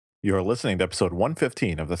You're listening to episode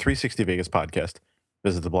 115 of the 360 Vegas podcast.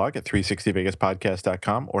 Visit the blog at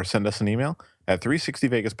 360vegaspodcast.com or send us an email at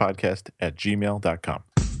 360vegaspodcast@gmail.com.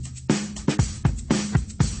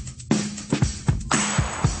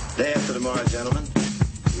 Day after tomorrow, gentlemen,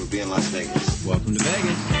 we'll be in Las Vegas. Welcome to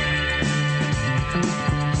Vegas.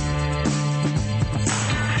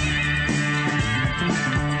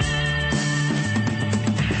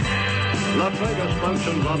 Las Vegas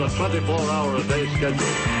functions on a 24-hour-a-day schedule.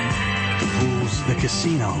 The pools, the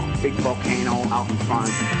casino. Big volcano out in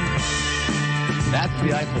front. That's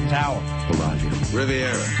the Eiffel Tower. Bellagio,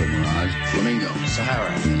 Riviera, The Mirage, Flamingo,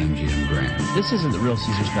 Sahara, the MGM Grand. This isn't the real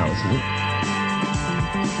Caesar's Palace, is it?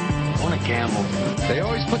 I want to gamble. They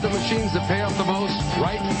always put the machines that pay off the most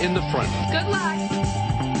right in the front. Good luck.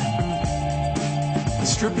 The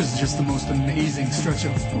Strip is just the most amazing stretch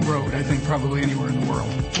of road, I think, probably anywhere in the world.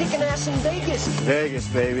 Kicking ass in Vegas. Vegas,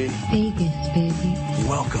 baby. Vegas, baby.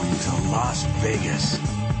 Welcome to Las Vegas.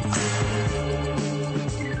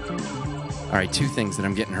 All right, two things that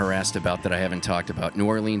I'm getting harassed about that I haven't talked about. New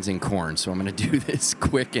Orleans and corn. So I'm going to do this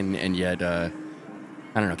quick and yet, I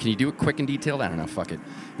don't know. Can you do it quick and detailed? I don't know. Fuck it.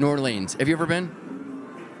 New Orleans. Have you ever been?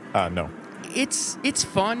 No. It's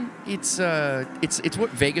fun. It's what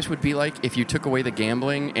Vegas would be like if you took away the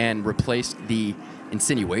gambling and replaced the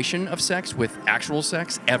insinuation of sex with actual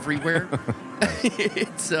sex everywhere.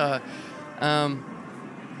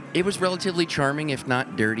 It was relatively charming, if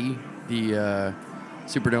not dirty. The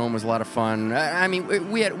Superdome was a lot of fun. I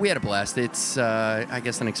mean, we had a blast. It's I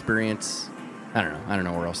guess an experience. I don't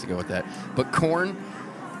know where else to go with that. But corn,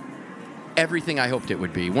 everything I hoped it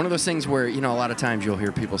would be. One of those things where, a lot of times you'll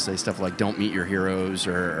hear people say stuff like, don't meet your heroes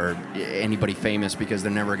or anybody famous because they're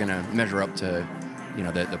never going to measure up to,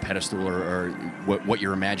 the pedestal or what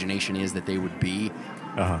your imagination is that they would be.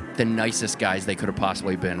 Uh-huh. The nicest guys they could have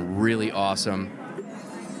possibly been. Really awesome.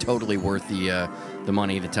 Totally worth the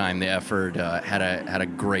money, the time, the effort. Had a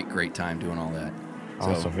great time doing all that.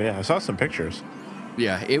 Awesome. Yeah, I saw some pictures.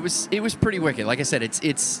 Yeah, it was pretty wicked. Like I said,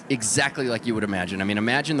 it's exactly like you would imagine. I mean,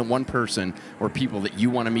 imagine the one person or people that you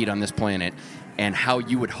want to meet on this planet and how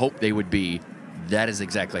you would hope they would be. That is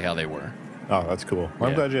exactly how they were. Oh, that's cool. Well,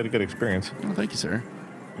 I'm glad you had a good experience. Well, thank you, sir.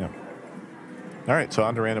 Yeah. All right, so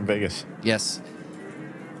on to Random Vegas. Yes.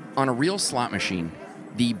 On a real slot machine,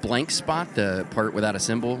 the blank spot, the part without a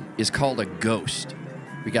symbol, is called a ghost.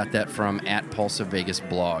 We got that from @Pulse of Vegas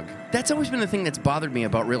blog. That's always been the thing that's bothered me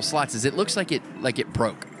about real slots is it looks like it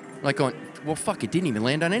broke. Like going, well, fuck, it didn't even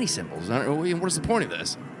land on any symbols. What is the point of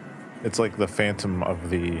this? It's like the phantom of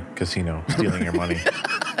the casino stealing your money.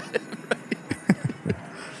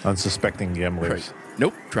 Unsuspecting gamblers. Right.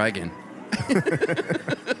 Nope, try again.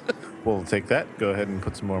 We'll take that. Go ahead and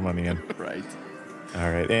put some more money in. Right. All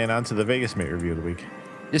right, and on to the Vegas Mate review of the week.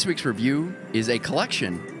 This week's review is a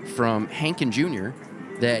collection from Hank and Jr.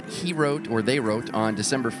 that they wrote on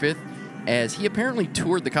December 5th as he apparently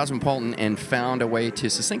toured the Cosmopolitan and found a way to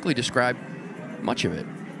succinctly describe much of it.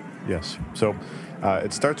 Yes. So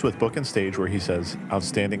it starts with Book and Stage where he says,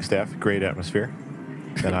 outstanding staff, great atmosphere.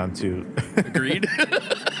 Then on to... Agreed?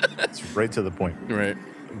 It's right to the point. Right.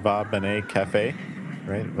 Va Bene Cafe,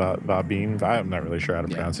 right? Va Bean. I'm not really sure how to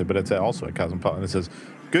pronounce it, but it's also at Cosmopolitan. It says,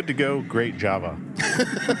 good to go, great Java.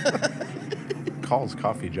 Calls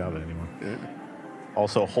coffee Java anymore. Yeah.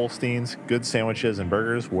 Also, Holstein's, good sandwiches and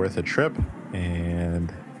burgers, worth a trip.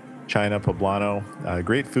 And China Poblano,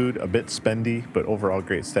 great food, a bit spendy, but overall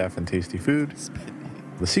great staff and tasty food.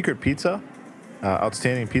 The Secret Pizza,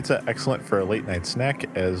 outstanding pizza, excellent for a late night snack,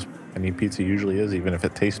 as any pizza usually is, even if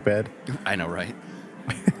it tastes bad. I know, right?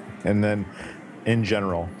 And then, in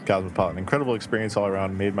general, Cosmopolitan, incredible experience all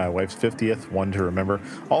around, made my wife's 50th, one to remember.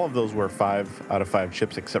 All of those were 5 out of 5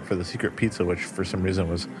 chips, except for the Secret Pizza, which for some reason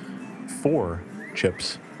was 4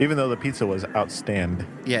 chips, even though the pizza was outstanding.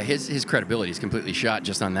 Yeah, his credibility is completely shot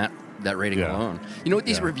just on that rating alone. You know what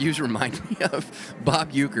these reviews remind me of?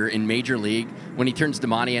 Bob Uecker in Major League when he turns to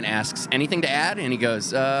Monte and asks, anything to add? And he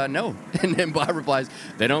goes, no. And then Bob replies,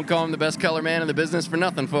 they don't call him the best color man in the business for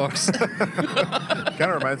nothing, folks. Kind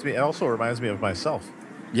of reminds me, it also reminds me of myself.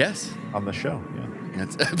 Yes. On the show, yeah.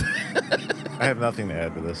 That's I have nothing to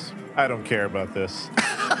add to this. I don't care about this.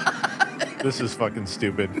 This is fucking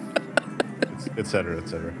stupid. Et cetera, et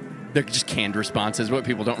cetera. They're just canned responses, what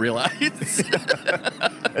people don't realize. It's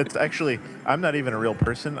actually, I'm not even a real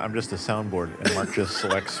person. I'm just a soundboard, and Mark just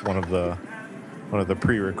selects one of the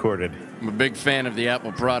pre-recorded. I'm a big fan of the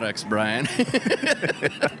Apple products, Brian.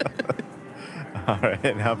 All right,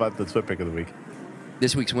 and how about the Twit Pick of the week?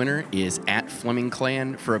 This week's winner is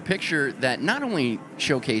 @FlemingClan for a picture that not only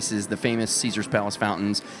showcases the famous Caesar's Palace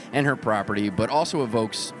fountains and her property, but also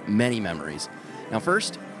evokes many memories. Now,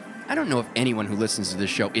 first, I don't know if anyone who listens to this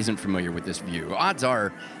show isn't familiar with this view. Odds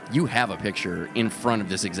are you have a picture in front of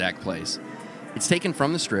this exact place. It's taken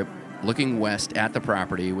from the Strip, looking west at the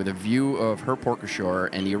property with a view of her pork ashore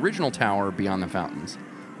and the original tower beyond the fountains.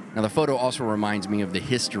 Now, the photo also reminds me of the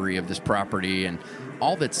history of this property and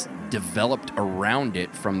all that's developed around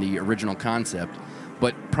it from the original concept.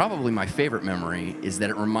 But probably my favorite memory is that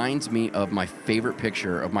it reminds me of my favorite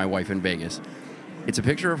picture of my wife in Vegas. It's a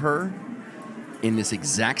picture of her in this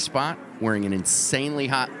exact spot, wearing an insanely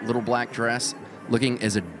hot little black dress, looking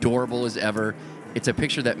as adorable as ever. It's a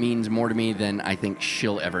picture that means more to me than I think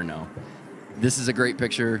she'll ever know. This is a great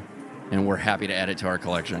picture, and we're happy to add it to our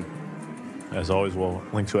collection. As always, we'll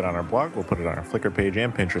link to it on our blog. We'll put it on our Flickr page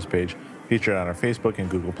and Pinterest page, featured on our Facebook and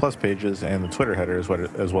Google Plus pages, and the Twitter header, as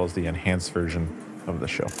well as the enhanced version of the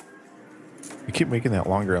show. We keep making that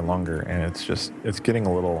longer and longer, and it's getting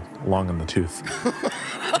a little long in the tooth.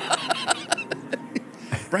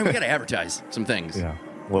 Brian, we got to advertise some things. Yeah,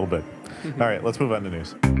 a little bit. All right, let's move on to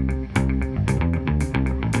news.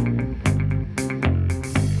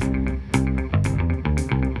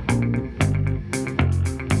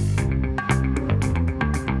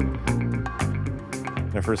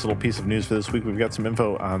 Our first little piece of news for this week, we've got some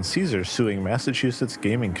info on Caesars suing Massachusetts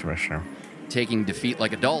Gaming Commissioner. Taking defeat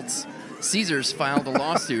like adults, Caesars filed a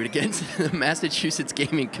lawsuit against the Massachusetts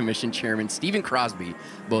Gaming Commission Chairman Stephen Crosby,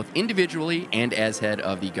 both individually and as head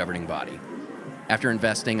of the governing body. After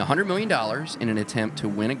investing $100 million in an attempt to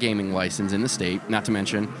win a gaming license in the state, not to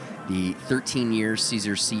mention the 13 years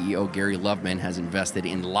Caesars CEO Gary Loveman has invested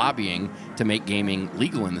in lobbying to make gaming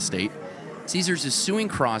legal in the state, Caesars is suing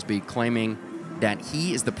Crosby, claiming that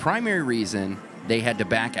he is the primary reason they had to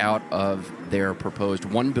back out of their proposed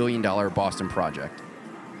 $1 billion Boston project.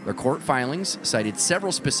 Their court filings cited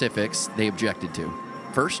several specifics they objected to.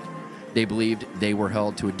 First, they believed they were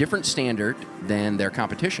held to a different standard than their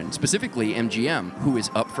competition, specifically MGM, who is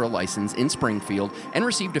up for a license in Springfield and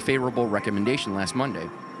received a favorable recommendation last Monday.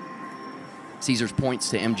 Caesars points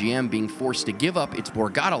to MGM being forced to give up its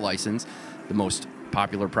Borgata license, the most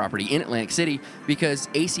popular property in Atlantic City, because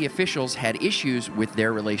AC officials had issues with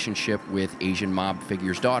their relationship with Asian mob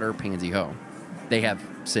figure's daughter, Pansy Ho. They have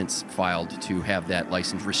since filed to have that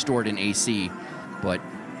license restored in AC, but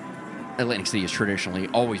Atlantic City has traditionally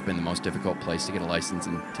always been the most difficult place to get a license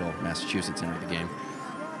until Massachusetts entered the game.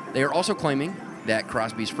 They are also claiming that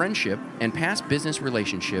Crosby's friendship and past business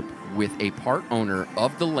relationship with a part owner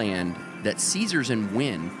of the land that Caesars and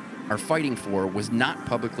Wynn are fighting for was not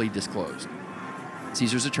publicly disclosed.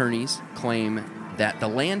 Caesars attorneys claim that the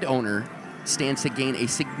landowner stands to gain a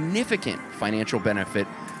significant financial benefit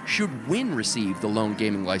should Wynn receive the lone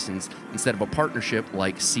gaming license instead of a partnership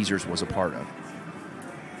like Caesars was a part of.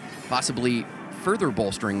 Possibly further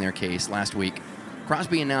bolstering their case, last week,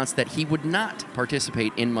 Crosby announced that he would not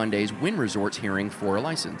participate in Monday's Wynn Resort's hearing for a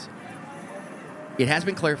license. It has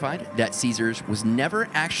been clarified that Caesars was never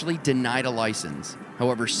actually denied a license.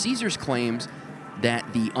 However, Caesars claims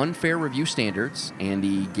that the unfair review standards and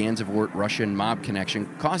the Gansevoort Russian mob connection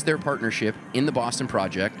caused their partnership in the Boston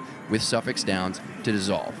project with Suffolk Downs to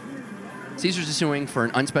dissolve. Caesars is suing for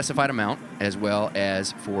an unspecified amount, as well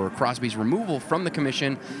as for Crosby's removal from the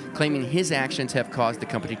commission, claiming his actions have caused the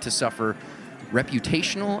company to suffer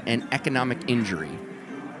reputational and economic injury.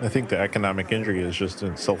 I think the economic injury is just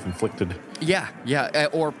self-inflicted. Yeah,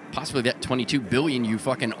 or possibly that $22 billion you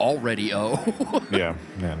fucking already owe. yeah,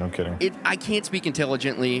 no kidding. I can't speak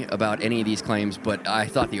intelligently about any of these claims, but I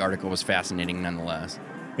thought the article was fascinating nonetheless.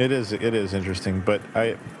 It is interesting, but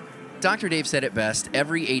Dr. Dave said it best.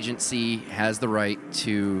 Every agency has the right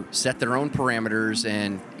to set their own parameters,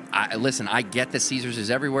 and I get that Caesars is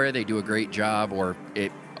everywhere. They do a great job, or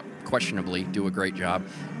questionably do a great job.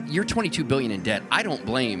 You're $22 billion in debt. I don't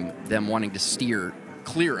blame them wanting to steer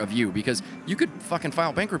clear of you, because you could fucking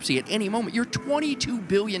file bankruptcy at any moment. You're $22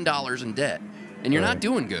 billion in debt, and you're not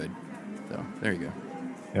doing good. So there you go.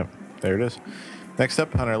 Yep, there it is. Next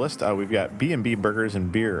up on our list, we've got B&B Burgers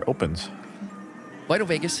and Beer opens.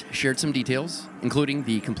 EuroVegas shared some details, including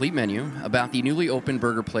the complete menu, about the newly opened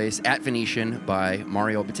burger place at Venetian by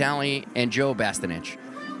Mario Batali and Joe Bastanich.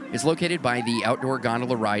 It's located by the outdoor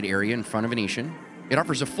gondola ride area in front of Venetian. It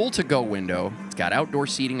offers a full to-go window. It's got outdoor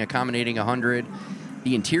seating accommodating 100.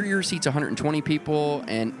 The interior seats 120 people,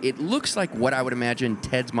 and it looks like what I would imagine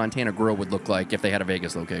Ted's Montana Grill would look like if they had a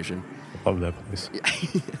Vegas location. Love that place.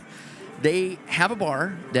 They have a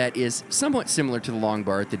bar that is somewhat similar to the Long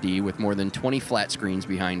Bar at the D, with more than 20 flat screens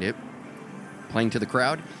behind it. Playing to the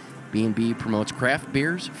crowd, B&B promotes craft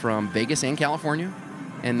beers from Vegas and California,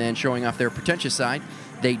 and then showing off their pretentious side,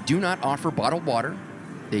 they do not offer bottled water.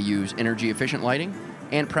 They use energy-efficient lighting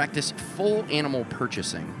and practice full animal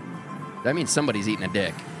purchasing. That means somebody's eating a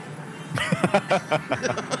dick.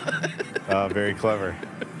 Very clever.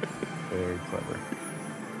 Very clever.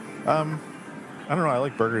 I don't know. I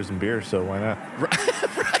like burgers and beer, so why not?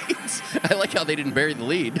 Right. I like how they didn't bury the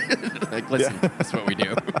lead. Like, listen, that's what we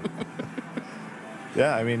do.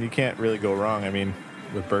 Yeah, I mean, you can't really go wrong. I mean,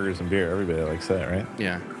 with burgers and beer, everybody likes that, right?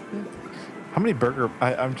 Yeah. How many burger?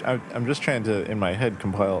 I'm just trying to, in my head,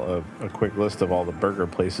 compile a quick list of all the burger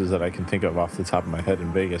places that I can think of off the top of my head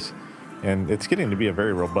in Vegas, and it's getting to be a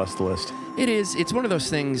very robust list. It is. It's one of those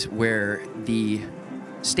things where the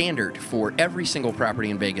standard for every single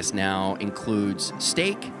property in Vegas now includes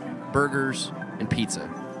steak, burgers, and pizza.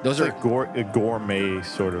 Those It's are like a gourmet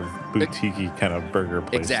sort of boutique kind of burger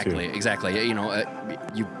place. exactly, too. exactly. You know,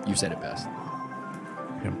 you said it best.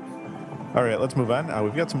 Yep. All right, let's move on.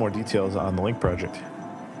 We've got some more details on the Linq project.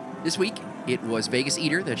 This week, it was Vegas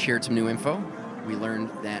Eater that shared some new info. We learned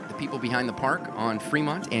that the people behind the park on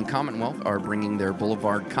Fremont and Commonwealth are bringing their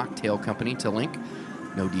Boulevard Cocktail Company to Linq.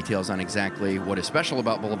 No details on exactly what is special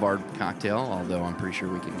about Boulevard Cocktail, although I'm pretty sure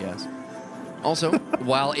we can guess. Also,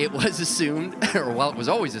 while it was assumed, or while it was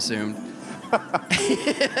always assumed,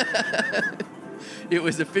 it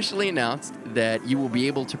was officially announced that you will be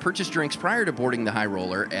able to purchase drinks prior to boarding the High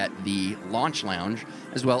Roller at the Launch Lounge,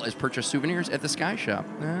 as well as purchase souvenirs at the Sky Shop.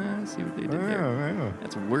 See what they did there. Yeah.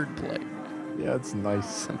 That's wordplay. Yeah, it's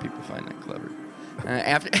nice. Some people find that clever.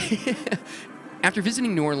 After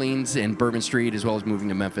visiting New Orleans and Bourbon Street, as well as moving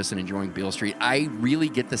to Memphis and enjoying Beale Street, I really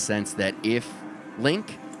get the sense that if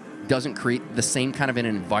Linq doesn't create the same kind of an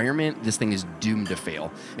environment, this thing is doomed to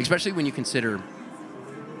fail. Especially when you consider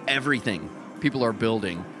everything people are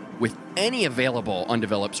building with any available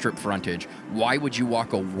undeveloped strip frontage. Why would you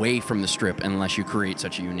walk away from the strip unless you create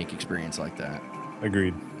such a unique experience like that?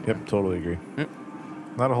 Agreed. Yep, totally agree. Yep.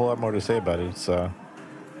 Not a whole lot more to say about it. It's,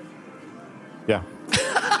 yeah,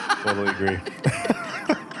 totally agree.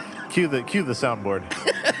 Cue the soundboard.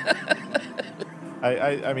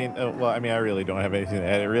 I mean, I really don't have anything to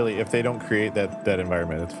add. It really, if they don't create that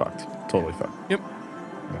environment, it's fucked. Totally fucked. Yep.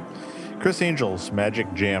 Criss Angel's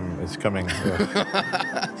Magic Jam is coming.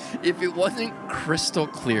 If it wasn't crystal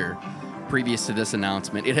clear previous to this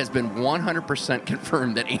announcement, it has been 100%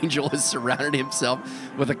 confirmed that Angel has surrounded himself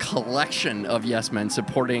with a collection of yes men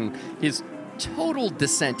supporting his total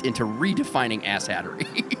descent into redefining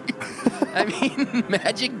asshattery. I mean,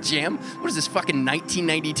 Magic Jam? What is this, fucking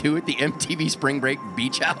 1992 at the MTV Spring Break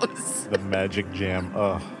Beach House? The Magic Jam.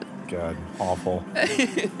 Oh, God. Awful.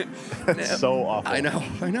 It's so awful. I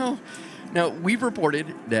know. Now, we've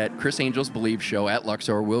reported that Criss Angel's Believe show at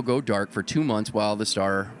Luxor will go dark for 2 months while the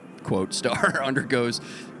star, quote, star, undergoes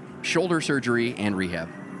shoulder surgery and rehab.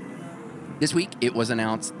 This week, it was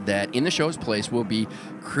announced that in the show's place will be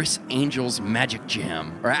Criss Angel's Magic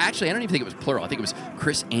Jam. Or actually, I don't even think it was plural. I think it was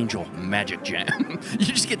Criss Angel Magic Jam. You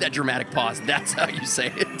just get that dramatic pause. That's how you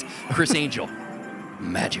say it. Criss Angel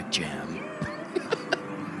Magic Jam.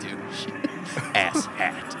 Douche. Ass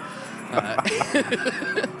hat.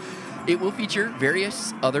 It will feature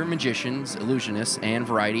various other magicians, illusionists, and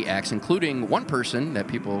variety acts, including one person that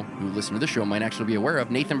people who listen to the show might actually be aware of,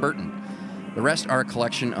 Nathan Burton. The rest are a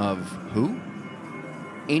collection of who?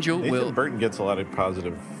 Nathan Burton gets a lot of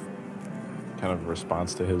positive kind of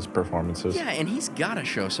response to his performances. Yeah, and he's got a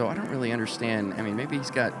show, so I don't really understand. I mean, maybe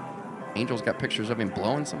Angel's got pictures of him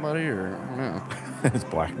blowing somebody, or I don't know. It's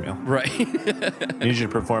blackmail. Right. Need you to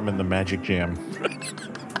perform in the Magic Jam.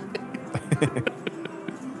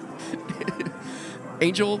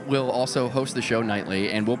 Angel will also host the show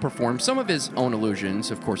nightly and will perform some of his own illusions,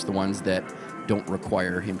 of course, the ones that don't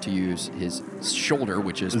require him to use his shoulder,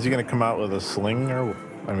 which is... Is he going to come out with a sling, or...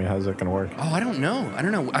 I mean, how's that going to work? Oh, I don't know.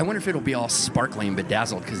 I wonder if it'll be all sparkly and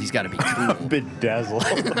bedazzled, because he's got to be cool. Bedazzled.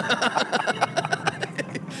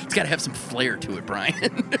 It's got to have some flair to it,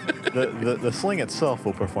 Brian. The sling itself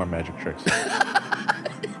will perform magic tricks.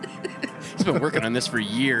 He's been working on this for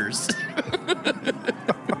years.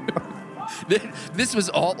 This was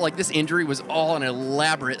all, like, this injury was all an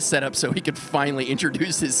elaborate setup so he could finally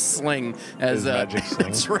introduce his sling as his magic sling.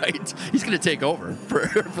 That's right. He's going to take over for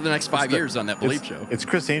the next 5 years on that Believe show. It's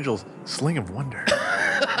Criss Angel's Sling of Wonder.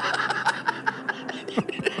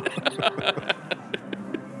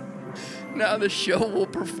 Now, the show will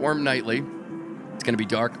perform nightly. It's going to be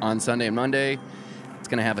dark on Sunday and Monday. It's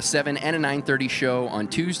going to have a 7 and a 9:30 show on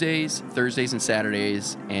Tuesdays, Thursdays, and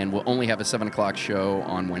Saturdays, and we'll only have a 7 o'clock show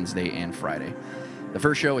on Wednesday and Friday. The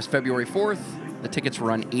first show is February 4th. The tickets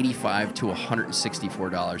run $85 to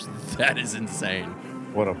 $164. That is insane.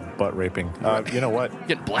 What a butt raping. You know what?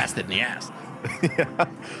 Getting blasted in the ass. Yeah.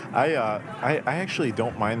 I actually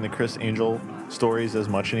don't mind the Criss Angel stories as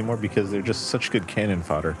much anymore because they're just such good cannon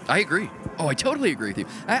fodder. I agree. Oh, I totally agree with you.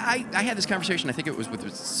 I had this conversation, I think it was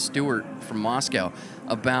with Stuart from Moscow,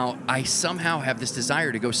 about I somehow have this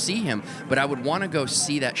desire to go see him, but I would want to go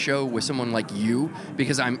see that show with someone like you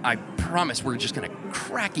because I promise we're just going to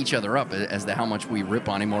crack each other up as to how much we rip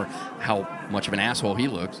on him or how much of an asshole he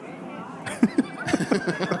looks.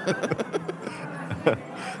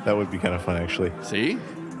 That would be kind of fun, actually. See?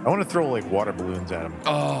 I want to throw like water balloons at him.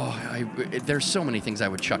 Oh, there's so many things I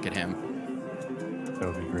would chuck at him. That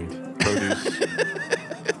would be great. Produce.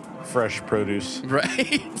 Fresh produce.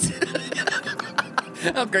 Right?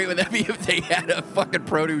 How great would that be if they had a fucking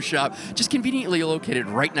produce shop just conveniently located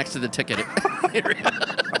right next to the ticket area?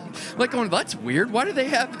 Like going, that's weird. Why do they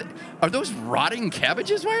have... Are those rotting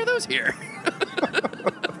cabbages? Why are those here?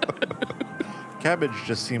 Cabbage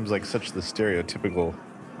just seems like such the stereotypical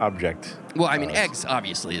object. Well, I mean, eggs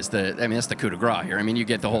obviously is that's the coup de grace here. I mean, you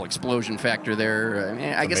get the whole explosion factor there. I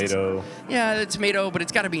mean, I guess tomato. The tomato, but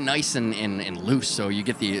it's got to be nice and loose, so you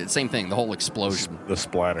get the same thing, the whole explosion. The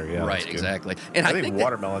splatter, yeah. Right, exactly. And I think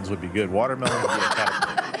watermelons would be good. Watermelon would be a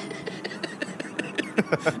category.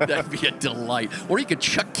 That'd be a delight. Or you could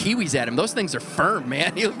chuck kiwis at him. Those things are firm,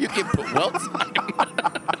 man. You can put welts on him.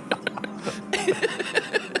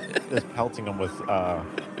 Just pelting them with we'll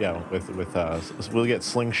get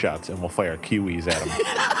slingshots and we'll fire kiwis at them.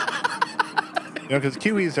 Because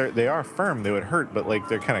kiwis are firm. They would hurt, but like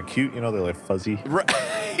they're kind of cute. They're like fuzzy. Right.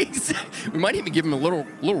 We might even give him a little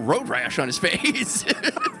road rash on his face.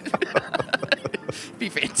 Be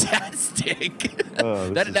fantastic.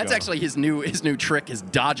 That's actually his new trick is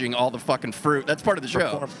dodging all the fucking fruit. That's part of the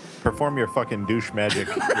show. Perform your fucking douche magic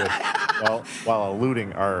while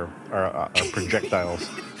eluding our projectiles.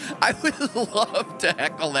 I would love to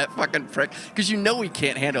heckle that fucking prick because he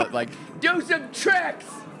can't handle it. Like, do some tricks,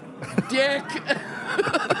 dick.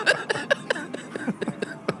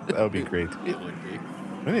 That would be great. It would be.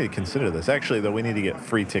 We need to consider this. Actually, though, we need to get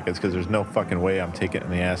free tickets because there's no fucking way I'm taking it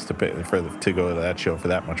in the ass to go to that show for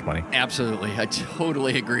that much money. Absolutely. I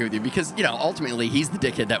totally agree with you because, ultimately he's the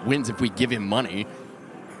dickhead that wins if we give him money.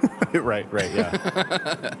 Right,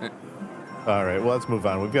 yeah. All right, well, let's move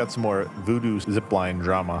on. We've got some more Voodoo Zipline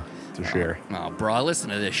drama to share. Oh, bro, listen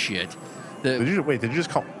to this shit. Did you just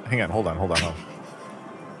call... Hang on, hold on.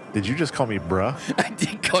 Did you just call me bruh? I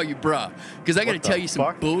did call you bruh because I got to tell you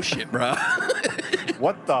some bullshit, bruh.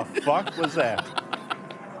 What the fuck was that?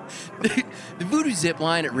 The Voodoo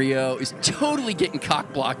Zipline at Rio is totally getting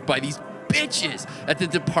cock-blocked by these bitches at the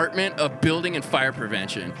Department of Building and Fire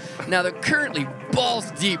Prevention. Now, they're currently balls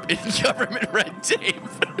deep in government red tape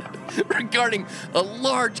regarding a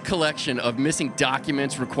large collection of missing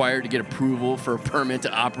documents required to get approval for a permit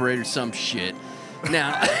to operate or some shit.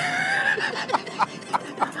 Now...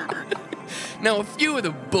 Now, a few of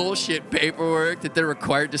the bullshit paperwork that they're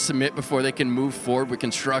required to submit before they can move forward with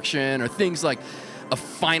construction are things like a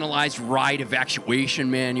finalized ride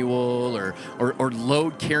evacuation manual or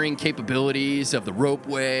load carrying capabilities of the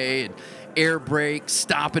ropeway, and air brake,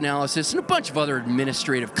 stop analysis, and a bunch of other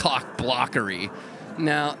administrative cock blockery.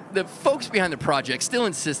 Now, the folks behind the project still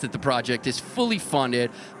insist that the project is fully funded,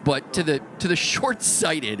 but to the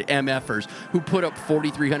short-sighted MFers who put up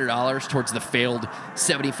 $4,300 towards the failed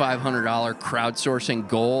 $7,500 crowdsourcing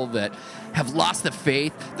goal that have lost the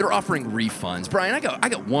faith, they're offering refunds. Brian, I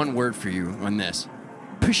got one word for you on this.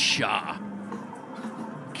 Pshaw.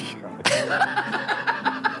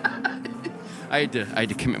 I had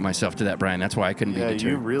to commit myself to that, Brian. That's why I couldn't be deterred.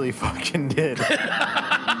 Yeah, you really fucking did.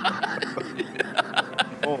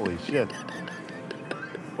 Holy shit.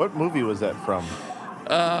 What movie was that from?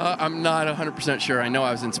 I'm not 100% sure. I know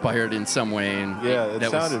I was inspired in some way. And it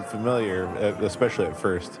sounded familiar, especially at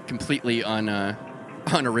first. Completely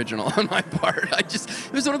unoriginal on my part.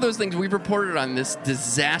 It was one of those things we reported on this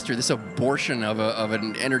disaster, this abortion of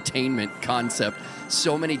an entertainment concept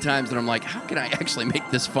so many times that I'm like, how can I actually make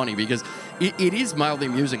this funny? Because it is mildly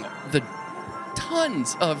amusing. The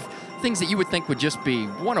tons of things that you would think would just be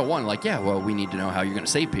 101, like, yeah, well, we need to know how you're going to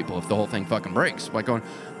save people if the whole thing fucking breaks. Like going,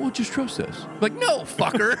 well, just trust us. Like, no,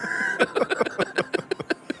 fucker.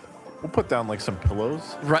 We'll put down like some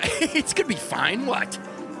pillows. Right? It's going to be fine. What?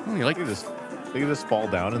 Oh, you like this? They can just fall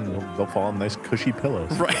down and they'll fall on nice cushy pillows.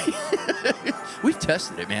 Right. We've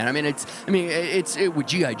tested it, man. It's with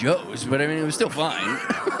G.I. Joes, but it was still fine.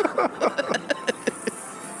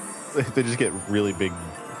 They just get really big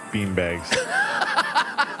bean bags.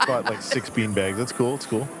 Bought like 6 bean bags. That's cool. It's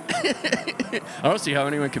cool. I don't see how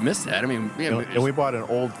anyone could miss that. And we bought an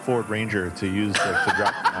old Ford Ranger to use to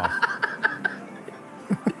drop them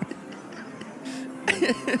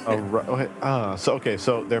off.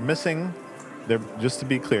 So they're missing they're just to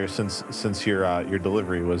be clear, since your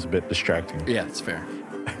delivery was a bit distracting. Yeah, it's fair.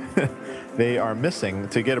 They are missing,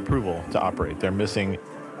 to get approval to operate, they're missing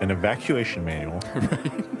an evacuation manual.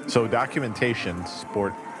 So documentation to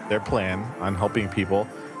support their plan on helping people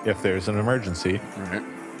if there's an emergency. Right.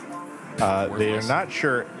 They are not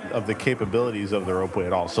sure of the capabilities of the ropeway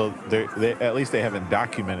at all. So they at least they haven't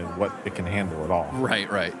documented what it can handle at all.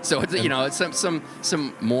 Right. So it's, it's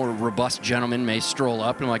some more robust gentleman may stroll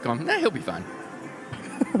up and like, he'll be fine.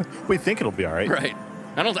 We think it'll be all right. Right.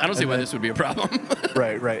 I don't see why this would be a problem.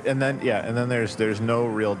 Right. And then there's no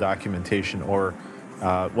real documentation or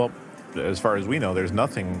as far as we know, there's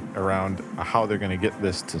nothing around how they're going to get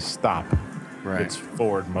this to stop. Right. It's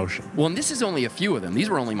forward motion. Well, and this is only a few of them.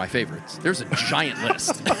 These were only my favorites. There's a giant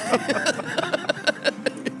list.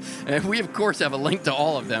 And we, of course, have a link to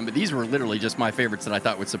all of them, but these were literally just my favorites that I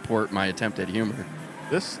thought would support my attempt at humor.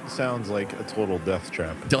 This sounds like a total death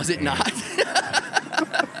trap. Does it not?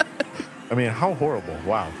 I mean, how horrible.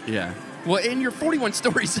 Wow. Yeah. Well, in your 41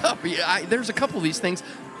 stories up, there's a couple of these things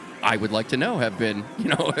I would like to know have been,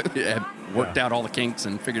 have worked out all the kinks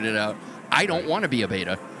and figured it out. I don't want to be a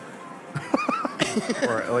beta.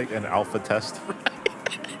 Or like an alpha test.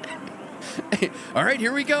 All right,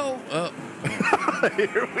 here we go.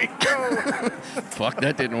 Here we go. Fuck,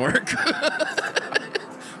 that didn't work.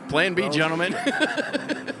 Plan B, gentlemen.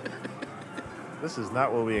 This is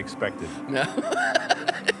not what we expected. No.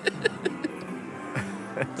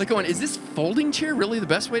 Like going, is this folding chair really the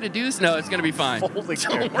best way to do this? No, it's going to be fine. Folding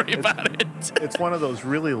chair. Don't worry about it. It's one of those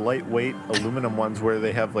really lightweight aluminum ones where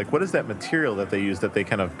they have what is that material that they use that they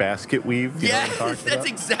kind of basket weave? Yes, that's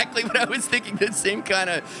exactly what I was thinking. The same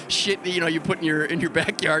kind of shit that you put in your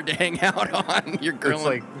backyard to hang out on. Your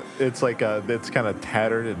girl. It's kind of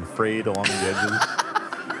tattered and frayed along the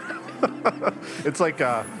edges. It's like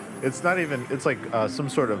it's not even. It's like some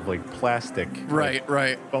sort of plastic. Right.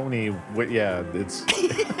 Phony. Yeah.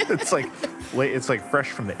 It's like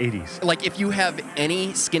fresh from the 80s. Like if you have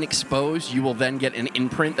any skin exposed, you will then get an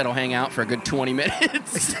imprint that'll hang out for a good 20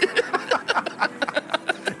 minutes.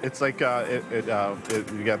 It's like you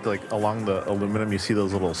got along the aluminum, you see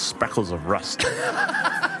those little speckles of rust.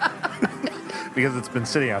 Because it's been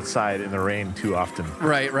sitting outside in the rain too often.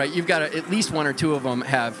 Right. You've got at least one or two of them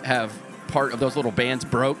have part of those little bands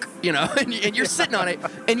broke, and you're sitting on it,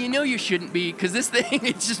 and you shouldn't be, because this thing,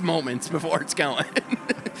 it's just moments before it's going.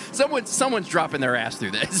 Someone's dropping their ass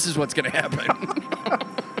through this. This is what's going to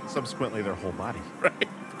happen. Subsequently, their whole body. Right.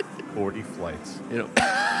 40 flights.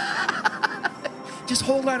 Just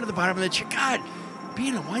hold on to the bottom of the chair. God,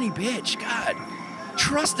 being a whiny bitch. God,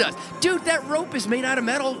 trust us. Dude, that rope is made out of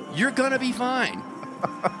metal. You're going to be fine.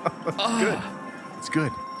 Good. It's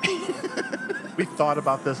good. We thought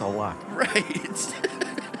about this a lot. Right.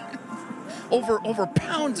 Over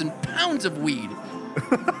pounds and pounds of weed.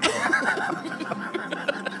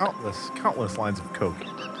 Countless lines of coke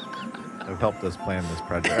have helped us plan this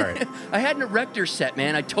project. All right. I had an erector set,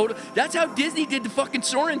 man. That's how Disney did the fucking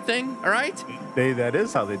Soarin' thing, all right? That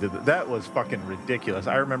is how they did it. That was fucking ridiculous.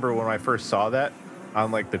 I remember when I first saw that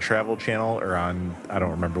on the Travel Channel or on, I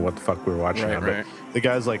don't remember what the fuck we were watching on, but the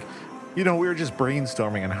guy's like, we were just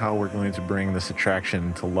brainstorming on how we're going to bring this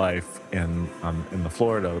attraction to life in the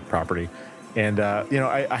Florida property. And,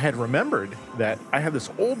 I had remembered that I had this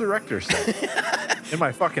old director set in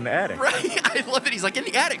my fucking attic. Right. I love it. He's like, in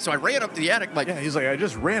the attic. So I ran up to the attic. Yeah, he's like, I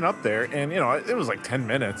just ran up there and, it was 10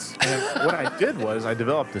 minutes. And what I did was I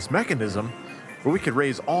developed this mechanism where we could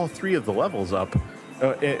raise all three of the levels up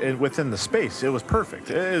within the space. It was perfect.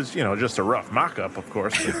 It was, just a rough mock-up, of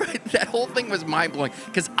course. Right. That whole thing was mind-blowing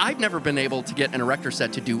because I've never been able to get an erector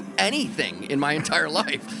set to do anything in my entire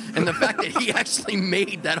life. And the fact that he actually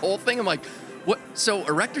made that whole thing, I'm like, what? So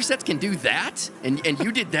erector sets can do that? And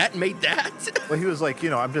you did that and made that? Well, he was like,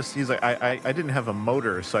 he's like, I didn't have a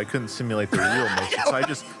motor, so I couldn't simulate the wheel motion.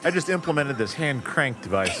 So I just implemented this hand crank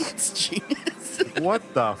device. It's genius.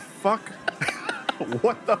 What the fuck?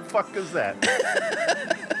 What the fuck is that?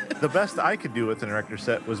 The best I could do with an erector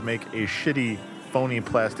set was make a shitty, phony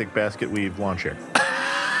plastic basket weave lawn chair.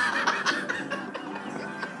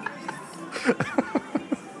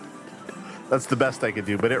 That's the best I could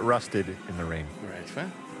do, but it rusted in the rain. Right,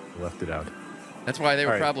 fine. Left it out. That's why they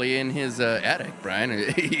were probably in his attic,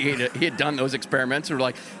 Brian. He had done those experiments and were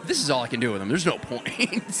like, this is all I can do with them. There's no point.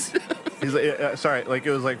 He's like, sorry, it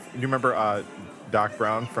was like, you remember Doc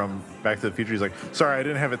Brown from Back to the Future? He's like, sorry, I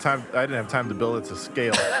didn't have time to build it to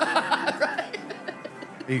scale. Right.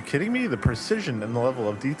 Are you kidding me? The precision and the level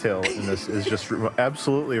of detail in this is just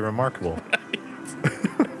absolutely remarkable.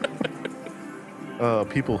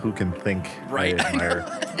 People who can think. Right.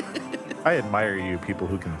 I admire you, people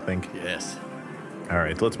who can think. Yes. All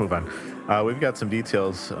right, let's move on. We've got some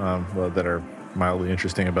details that are mildly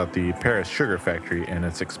interesting about the Paris Sugar Factory and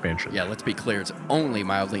its expansion. Yeah, let's be clear. It's only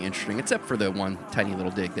mildly interesting, except for the one tiny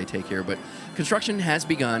little dig they take here. But construction has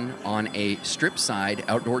begun on a strip-side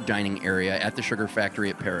outdoor dining area at the Sugar Factory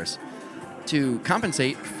at Paris. To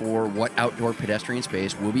compensate for what outdoor pedestrian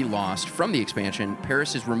space will be lost from the expansion,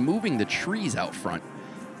 Paris is removing the trees out front.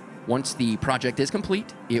 Once the project is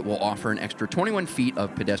complete, it will offer an extra 21 feet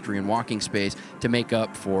of pedestrian walking space to make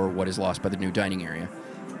up for what is lost by the new dining area.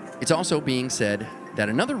 It's also being said that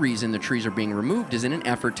another reason the trees are being removed is in an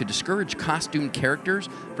effort to discourage costumed characters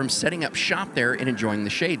from setting up shop there and enjoying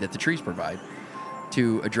the shade that the trees provide.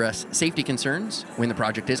 To address safety concerns, when the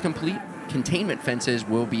project is complete, containment fences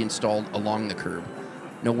will be installed along the curb.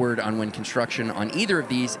 No word on when construction on either of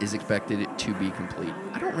these is expected to be complete.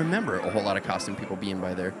 I don't remember a whole lot of costume people being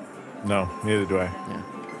by there. No, neither do I. Yeah.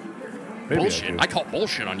 Maybe Bullshit. I I call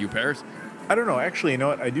bullshit on you, Paris. I don't know. Actually, you know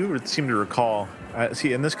what? I do seem to recall.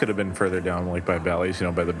 See, and this could have been further down, like by Bally's,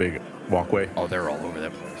 by the big walkway. Oh, they're all over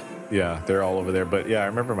that place. Yeah, they're all over there. But yeah, I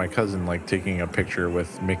remember my cousin taking a picture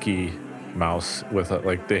with Mickey Mouse with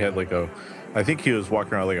they had I think he was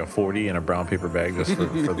walking around like a 40 in a brown paper bag just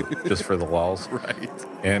for just for the lulz. Right.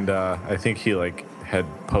 And I think he had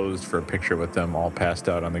posed for a picture with them all passed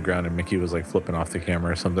out on the ground, and Mickey was flipping off the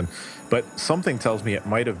camera or something. But something tells me it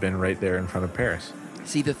might have been right there in front of Paris.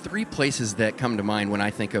 See, the three places that come to mind when I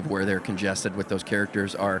think of where they're congested with those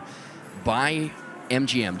characters are by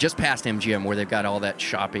MGM, just past MGM, where they've got all that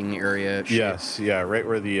shopping area. Yes, yeah, right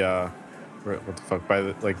where the what the fuck, by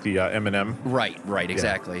the M&M. Right,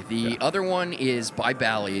 exactly. The other one is by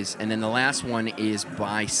Bally's, and then the last one is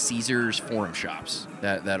by Caesar's Forum Shops.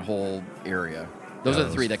 That whole area. Those are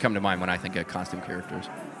the three that come to mind when I think of costume characters.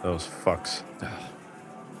 Those fucks. Ugh.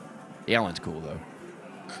 The Allen's cool though.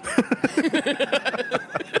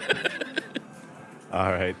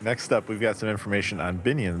 All right, next up, we've got some information on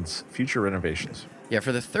Binion's future renovations. Yeah,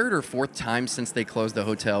 for the third or fourth time since they closed the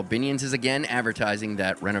hotel, Binion's is again advertising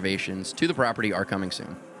that renovations to the property are coming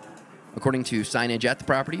soon. According to signage at the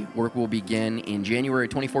property, work will begin in January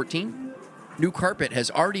 2014. New carpet has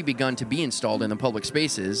already begun to be installed in the public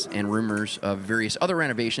spaces, and rumors of various other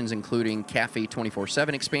renovations, including Cafe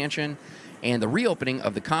 24/7 expansion and the reopening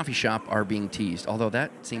of the coffee shop, are being teased. Although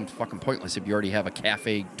that seems fucking pointless if you already have a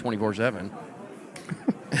Cafe 24/7.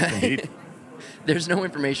 Indeed. There's no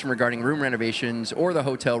information regarding room renovations or the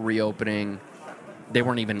hotel reopening. They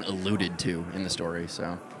weren't even alluded to in the story,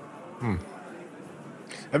 so.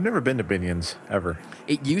 I've never been to Binion's, ever.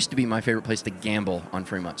 It used to be my favorite place to gamble on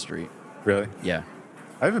Fremont Street. Really? Yeah.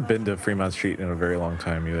 I haven't been to Fremont Street in a very long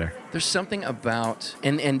time either. There's something about,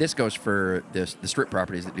 and this goes for the strip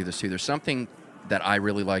properties that do this too, there's something that I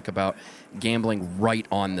really like about gambling right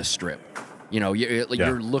on the strip.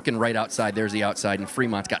 You're looking right outside, there's the outside, and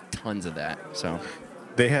Fremont's got tons of that. So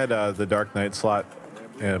They had the Dark Knight slot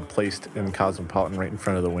placed in Cosmopolitan right in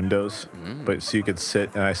front of the windows, but so you could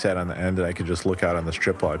sit, and I sat on the end, and I could just look out on the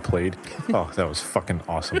strip while I played. Oh, that was fucking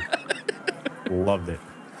awesome. Loved it.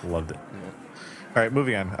 All right,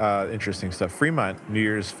 moving on. Interesting stuff. Fremont New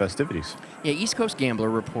Year's festivities. yeah, East Coast Gambler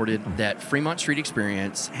reported that Fremont Street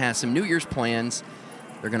Experience has some New Year's plans.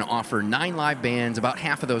 They're going to offer 9 live bands. About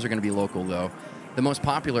half of those are going to be local, though. The most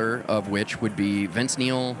popular of which would be Vince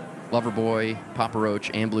Neil, Loverboy, Papa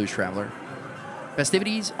Roach, and Blues Traveler.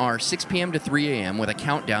 Festivities are 6 p.m. to 3 a.m. with a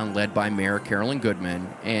countdown led by Mayor Carolyn Goodman,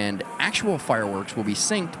 and actual fireworks will be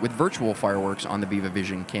synced with virtual fireworks on the Viva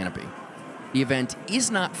Vision canopy. The event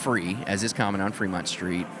is not free, as is common on Fremont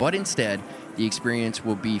Street, but instead, the experience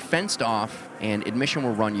will be fenced off, and admission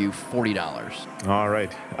will run you $40. All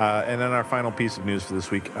right. And then our final piece of news for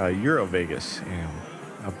this week, EuroVegas, and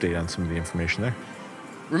update on some of the information there.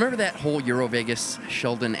 Remember that whole EuroVegas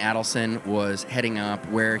Sheldon Adelson was heading up,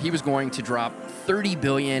 where he was going to drop $30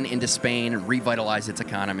 billion into Spain and revitalize its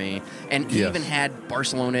economy, and he even had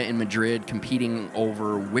Barcelona and Madrid competing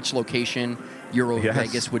over which location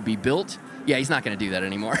EuroVegas would be built? Yeah, he's not going to do that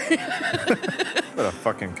anymore. What a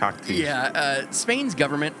fucking cock tease. Yeah, Spain's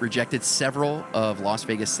government rejected several of Las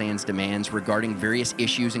Vegas Sands' demands regarding various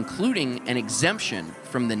issues, including an exemption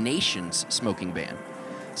from the nation's smoking ban.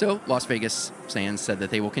 So Las Vegas Sands said that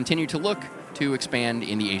they will continue to look to expand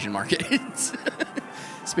in the Asian markets.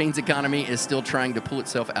 Spain's economy is still trying to pull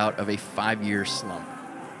itself out of a 5-year slump.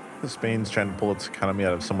 Spain's trying to pull its economy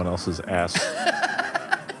out of someone else's ass.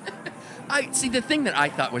 See, the thing that I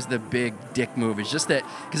thought was the big dick move is just that,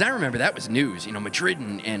 because I remember that was news. Madrid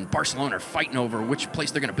and Barcelona are fighting over which place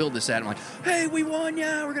they're going to build this at. I'm like, hey, we won,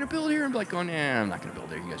 yeah, we're going to build here. I'm like, I'm not going to build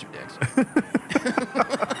there. You guys are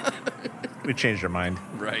dicks. We changed our mind.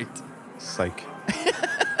 Right. Psych.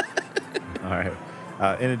 All right.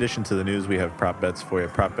 In addition to the news, we have prop bets for you.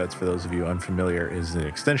 Prop bets, for those of you unfamiliar, is an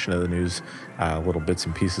extension of the news, little bits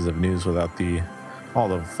and pieces of news without all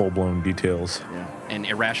the full-blown details. Yeah. And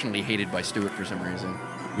irrationally hated by Stuart for some reason.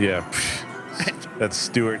 Yeah, that's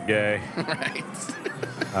Stuart guy.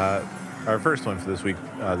 Right. Our first one for this week,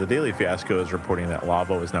 the Daily Fiasco is reporting that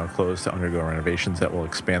Lavo is now closed to undergo renovations that will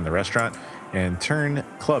expand the restaurant and turn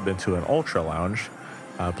club into an ultra lounge.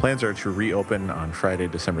 Plans are to reopen on Friday,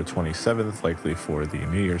 December 27th, likely for the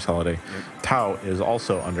New Year's holiday. Yep. Tao is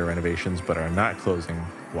also under renovations, but are not closing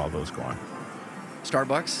while those go on.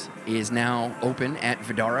 Starbucks is now open at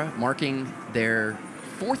Vidara, marking their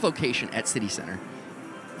 4th location at City Center.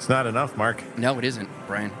 It's not enough, Mark. No, it isn't,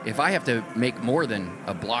 Brian. If I have to make more than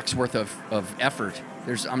a block's worth of effort,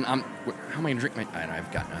 how am I going to drink my...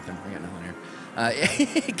 I've got nothing. I got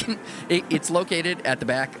nothing here. It's located at the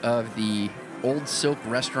back of the Old Silk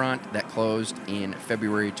restaurant that closed in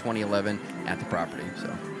February 2011 at the property.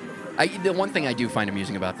 So, the one thing I do find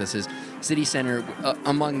amusing about this is City Center,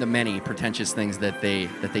 among the many pretentious things that they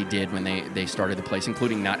did when they started the place,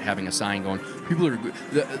 including not having a sign going,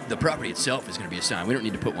 the property itself is going to be a sign. We don't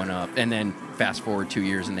need to put one up. And then fast forward 2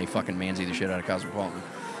 years and they fucking mansy the shit out of Cosmopolitan.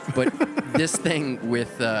 But this thing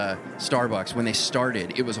with Starbucks, when they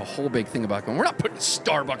started, it was a whole big thing about going, we're not putting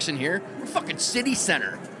Starbucks in here. We're fucking City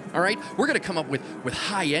Center. All right? We're going to come up with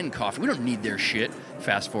high-end coffee. We don't need their shit.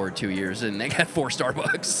 Fast forward 2 years, and they got 4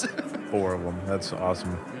 Starbucks. 4 of them. That's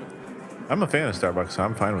awesome. I'm a fan of Starbucks, so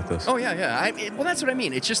I'm fine with this. Oh, yeah. Well, that's what I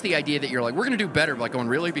mean. It's just the idea that you're like, we're going to do better. Like, going,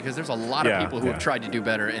 really? Because there's a lot of people who have tried to do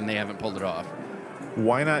better, and they haven't pulled it off.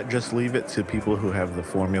 Why not just leave it to people who have the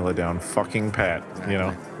formula down fucking pat, you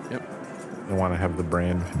know? Yep. They want to have the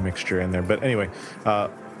brand mixture in there. But anyway,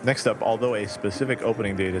 next up, although a specific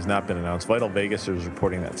opening date has not been announced, Vital Vegas is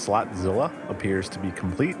reporting that Slotzilla appears to be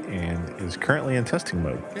complete and is currently in testing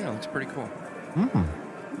mode. Yeah, looks pretty cool.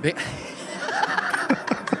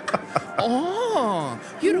 Oh,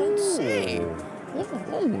 you don't say.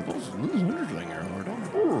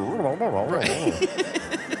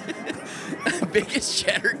 Vegas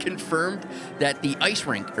Chatter confirmed that the ice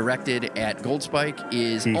rink erected at Gold Spike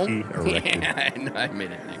is only. I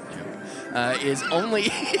made it. Is only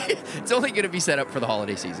it's only going to be set up for the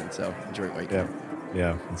holiday season. So enjoy it while you can.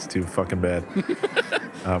 Yeah, it's too fucking bad.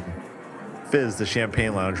 Fizz, the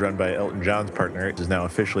champagne lounge run by Elton John's partner, is now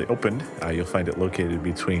officially opened. You'll find it located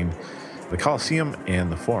between the Coliseum and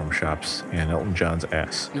the Forum Shops and Elton John's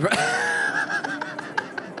ass.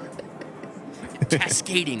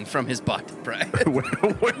 Cascading from his butt, right?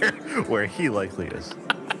 where he likely is.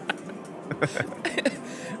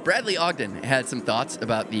 Bradley Ogden had some thoughts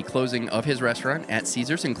about the closing of his restaurant at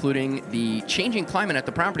Caesars, including the changing climate at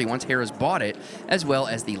the property once Harrah's bought it, as well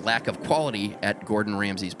as the lack of quality at Gordon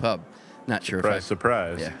Ramsay's pub. Not sure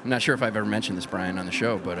surprise. Yeah, I'm not sure if I've ever mentioned this, Brian, on the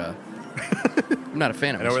show, but I'm not a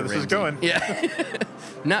fan of. I know Mr. where this Ramsay. is going. Yeah,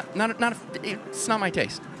 it's not my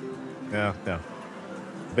taste. Yeah.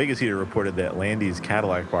 Vegas Heater reported that Landy's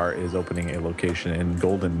Cadillac Bar is opening a location in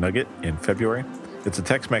Golden Nugget in February. It's a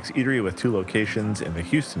Tex-Mex eatery with 2 locations in the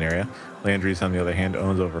Houston area. Landry's, on the other hand,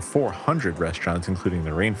 owns over 400 restaurants, including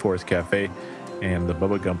the Rainforest Cafe and the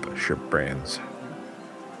Bubba Gump shrimp brands.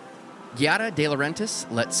 Giada De Laurentiis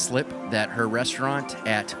let slip that her restaurant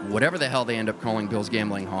at whatever the hell they end up calling Bill's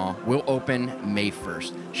Gambling Hall will open May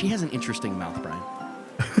 1st. She has an interesting mouth, Brian.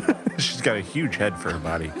 She's got a huge head for her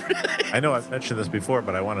body. I know I've mentioned this before,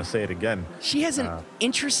 but I want to say it again. She has an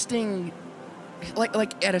interesting,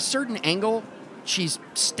 like at a certain angle, she's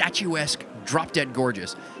statuesque, drop-dead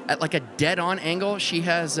gorgeous. At like a dead-on angle, she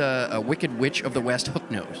has a Wicked Witch of the West hook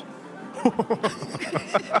nose.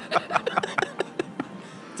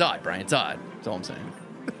 It's odd, Brian. It's odd. That's all I'm saying.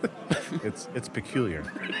 It's peculiar.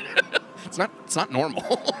 It's not normal.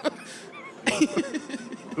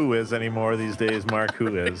 Who is anymore these days, Mark?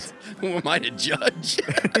 Who is? Who am I to judge?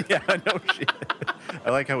 Yeah, no shit. I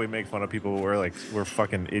like how we make fun of people. We're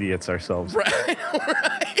fucking idiots ourselves. Right.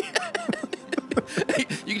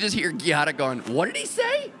 You can just hear Giada going, "What did he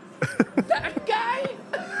say? That guy?"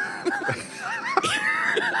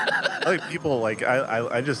 I like people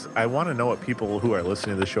I want to know what people who are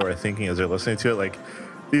listening to the show are thinking as they're listening to it. Like,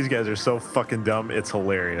 these guys are so fucking dumb. It's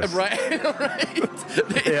hilarious. Right.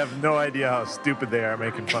 They have no idea how stupid they are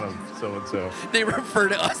making fun of so and so. They refer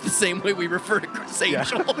to us the same way we refer to Criss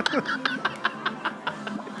Angel.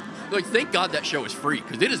 Like, thank God that show is free,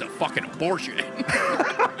 because it is a fucking abortion.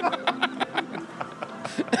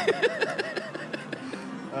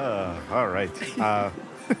 All right.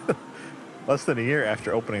 Less than a year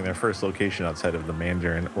after opening their first location outside of the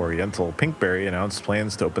Mandarin Oriental, Pinkberry announced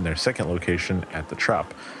plans to open their second location at the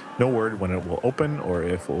Trop. No word when it will open or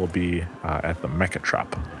if it will be at the Mecca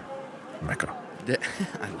Trop. Mecca.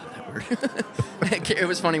 I love that word. It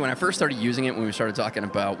was funny when I first started using it when we started talking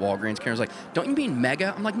about Walgreens. Karen was like, "Don't you mean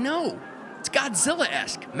mega?" I'm like, "No, it's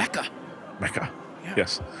Godzilla-esque. Mecca." Mecca. Yeah.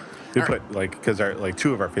 Yes. We All put because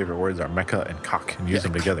two of our favorite words are Mecca and cock, and use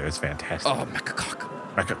them together. It's fantastic. Oh, Mecca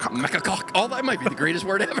cock. Mecca cock. Mecca cock. Oh, that might be the greatest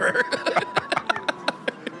word ever.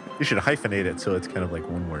 You should hyphenate it so it's kind of like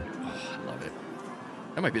one word. Oh, I love it.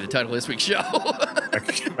 That might be the title of this week's show.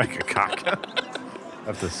 Mecca cock. I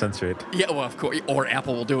have to censor it. Yeah, well, of course. Or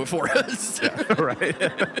Apple will do it for us. Yeah, right.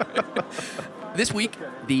 This week,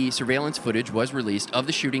 the surveillance footage was released of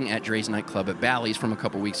the shooting at Dre's nightclub at Bally's from a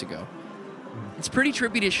couple weeks ago. It's pretty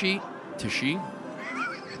trippy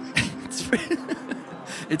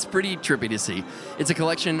It's pretty trippy to see. It's a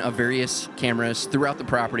collection of various cameras throughout the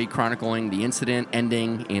property chronicling the incident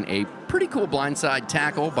ending in a pretty cool blindside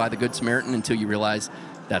tackle by the Good Samaritan until you realize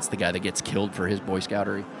that's the guy that gets killed for his Boy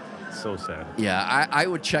Scoutery. So sad. Yeah, I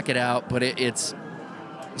would check it out, but it's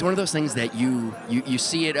one of those things that you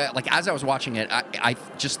see it, like as I was watching it, I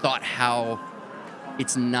just thought how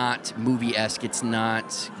it's not movie-esque, it's not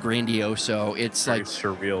grandioso, it's Very like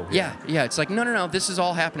surreal. Yeah, it's like no, this is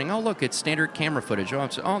all happening. Oh, look, it's standard camera footage. Oh,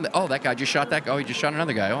 that guy just shot that guy. Oh, he just shot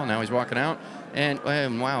another guy. Oh, now he's walking out, and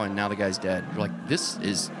wow, and now the guy's dead. You're like, this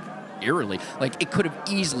is eerily, like it could have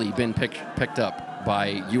easily been picked up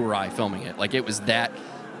by you or I filming it. Like it was that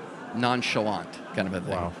nonchalant kind of a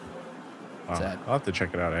thing. Wow. Sad. I'll have to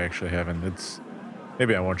check it out. I actually haven't.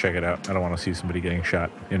 Maybe I won't check it out. I don't want to see somebody getting shot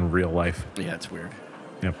in real life. Yeah, it's weird.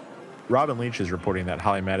 Yep. Robin Leach is reporting that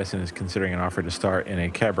Holly Madison is considering an offer to star in a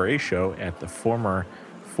cabaret show at the former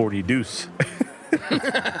 40 Deuce.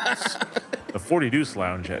 The 40 Deuce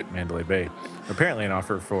Lounge at Mandalay Bay. Apparently, an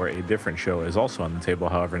offer for a different show is also on the table.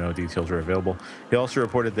 However, no details are available. He also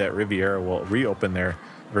reported that Riviera will reopen their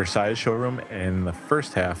Versailles showroom in the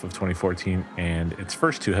first half of 2014, and its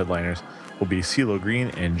first two headliners will be CeeLo Green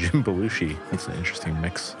and Jim Belushi. That's an interesting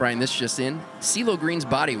mix. Brian, this just in. CeeLo Green's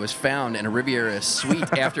body was found in a Riviera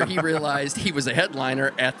suite after he realized he was a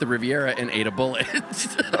headliner at the Riviera and ate a bullet.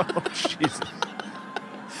 Oh, Jesus.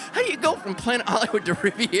 How do you go from Planet Hollywood to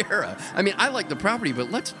Riviera? I mean, I like the property, but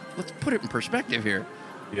let's put it in perspective here.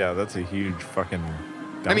 Yeah, that's a huge fucking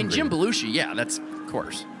downgrade. I mean, Jim Belushi, yeah, that's of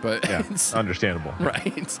course, but Yeah, it's, understandable.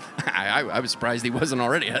 right. I was surprised he wasn't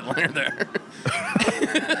already a headliner there.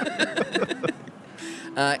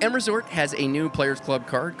 M Resort has a new Players Club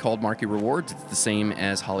card called Marquee Rewards. It's the same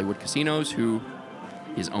as Hollywood Casinos, who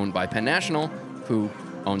is owned by Penn National, who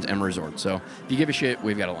owns M Resort. So if you give a shit,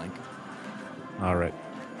 we've got a link. All right.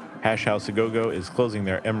 Hash House A Go-Go is closing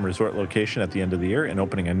their M Resort location at the end of the year and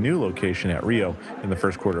opening a new location at Rio in the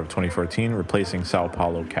first quarter of 2014, replacing Sao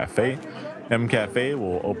Paulo Cafe. M Cafe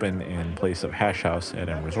will open in place of Hash House at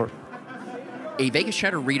M Resort. A Vegas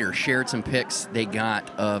Chatter reader shared some pics they got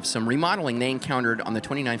of some remodeling they encountered on the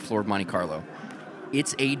 29th floor of Monte Carlo.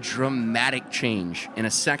 It's a dramatic change in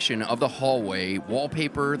a section of the hallway,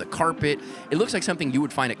 wallpaper, the carpet. It looks like something you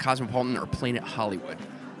would find at Cosmopolitan or Planet Hollywood.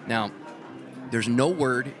 Now, there's no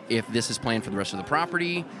word if this is planned for the rest of the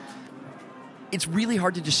property. It's really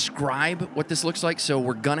hard to describe what this looks like, so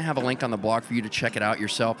we're going to have a link on the blog for you to check it out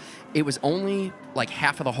yourself. It was only like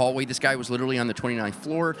half of the hallway. This guy was literally on the 29th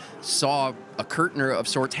floor, saw a curtain of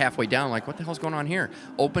sorts halfway down, like, what the hell's going on here?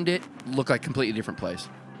 Opened it, looked like a completely different place.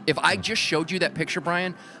 If I just showed you that picture,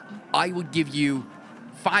 Brian, I would give you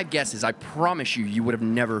 5 guesses. I promise you would have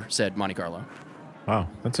never said Monte Carlo. Wow,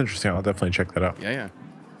 that's interesting. I'll definitely check that out. Yeah.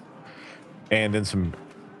 And then some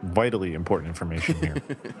vitally important information here.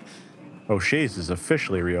 O'Shea's is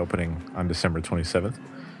officially reopening on December 27th.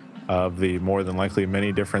 Of the more than likely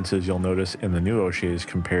many differences you'll notice in the new O'Shea's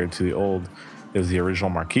compared to the old is the original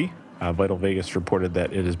marquee. Vital Vegas reported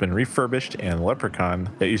that it has been refurbished, and the leprechaun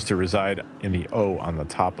that used to reside in the O on the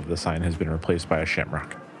top of the sign has been replaced by a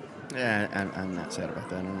shamrock. Yeah, I'm not sad about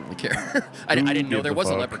that. I don't really care. I didn't know there was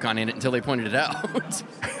a leprechaun in it until they pointed it out.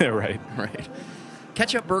 Right.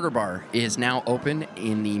 Ketchup Burger Bar is now open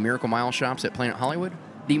in the Miracle Mile shops at Planet Hollywood.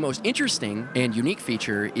 The most interesting and unique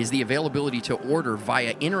feature is the availability to order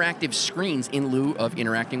via interactive screens in lieu of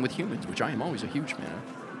interacting with humans, which I am always a huge fan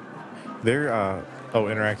of. They're,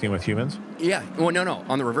 interacting with humans? Yeah. Well, no.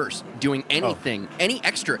 On the reverse. Doing anything, any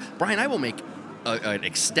extra. Brian, I will make an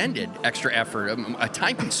extended extra effort, a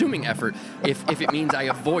time-consuming effort, if it means I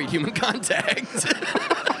avoid human contact.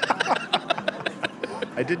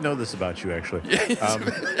 I did know this about you, actually.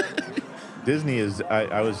 Disney is.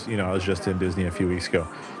 I was just in Disney a few weeks ago.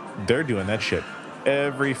 They're doing that shit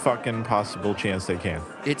every fucking possible chance they can.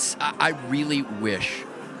 I really wish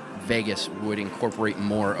Vegas would incorporate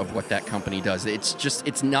more of what that company does.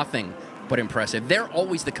 It's nothing but impressive. They're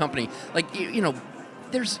always the company. Like, you know,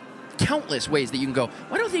 there's countless ways that you can go,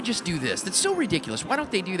 why don't they just do this? That's so ridiculous. Why don't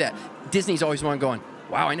they do that? Disney's always one going,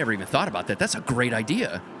 wow, I never even thought about that. That's a great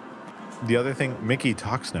idea. The other thing, Mickey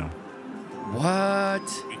talks now. What?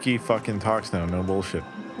 Mickey fucking talks now. No bullshit.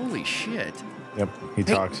 Holy shit. Yep, he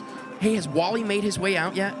talks. Hey, has Wally made his way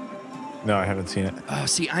out yet? No, I haven't seen it. Oh,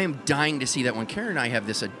 see, I am dying to see that one. Karen and I have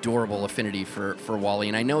this adorable affinity for Wally,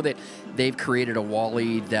 and I know that they've created a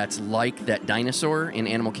Wally that's like that dinosaur in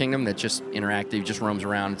Animal Kingdom that just interactive, just roams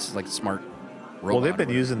around. It's like a smart robot. Well, they've been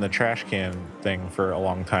using the trash can thing for a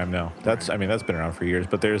long time now. That's been around for years.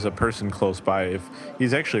 But there's a person close by.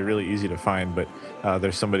 He's actually really easy to find, but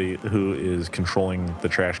there's somebody who is controlling the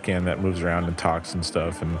trash can that moves around and talks and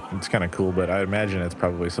stuff, and it's kind of cool. But I imagine it's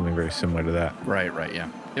probably something very similar to that. Right, yeah.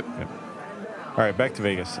 Yep. All right, back to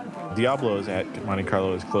Vegas. Diablo's at Monte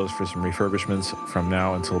Carlo is closed for some refurbishments from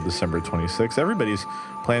now until December 26th. Everybody's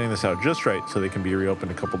planning this out just right so they can be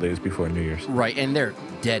reopened a couple days before New Year's. Right, and they're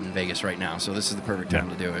dead in Vegas right now, so this is the perfect time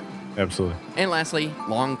to do it. Absolutely. And lastly,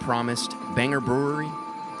 long-promised Banger Brewery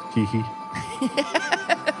Hee hee.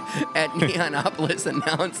 at Neonopolis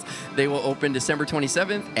announced they will open December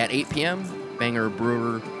 27th at 8 p.m. Banger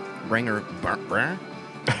Brewing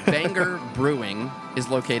is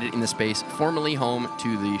located in the space formerly home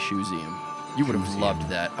to the Shoeseum. You would have loved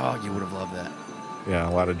that. Oh, you would have loved that. Yeah,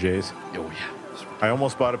 a lot of J's. Oh, yeah. I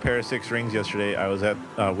almost bought a pair of 6 rings yesterday. I was at,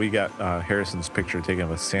 we got Harrison's picture taken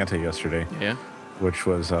with Santa yesterday. Yeah. Which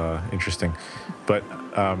was interesting. But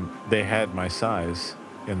they had my size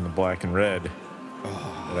in the black and red,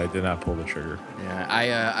 but I did not pull the trigger. Yeah,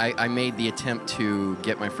 I made the attempt to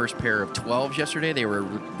get my first pair of 12s yesterday. They were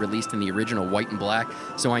released in the original white and black,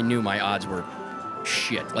 so I knew my odds were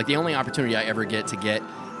shit. Like, the only opportunity I ever get to get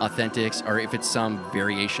authentics are if it's some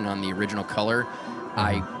variation on the original color.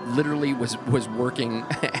 I literally was working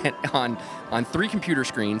on 3 computer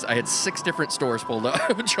screens. I had 6 different stores pulled up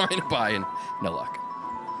trying to buy, and no luck.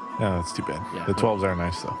 Yeah, that's too bad. Yeah. The 12s are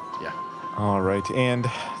nice, though. Yeah. All right, and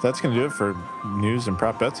that's going to do it for news and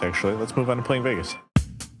prop bets, actually. Let's move on to Playing Vegas.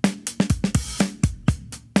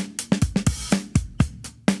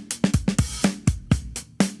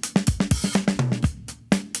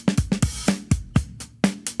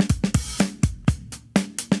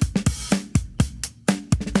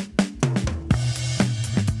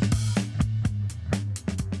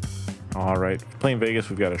 All right, Playing Vegas,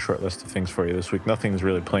 we've got a short list of things for you this week. Nothing's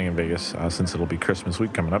really playing in Vegas since it'll be Christmas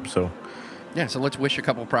week coming up, so... Yeah, so let's wish a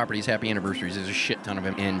couple of properties happy anniversaries. There's a shit ton of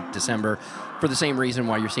them in December for the same reason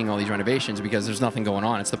why you're seeing all these renovations, because there's nothing going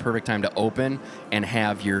on. It's the perfect time to open and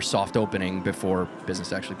have your soft opening before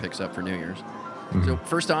business actually picks up for New Year's. Mm-hmm. So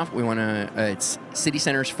first off, we want to, it's City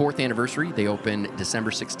Center's 4th anniversary. They opened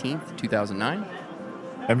December 16th, 2009.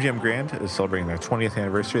 MGM Grand is celebrating their 20th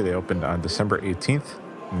anniversary. They opened on December 18th,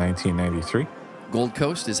 1993. Gold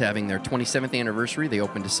Coast is having their 27th anniversary. They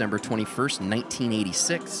opened December 21st,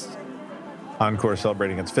 1986. Encore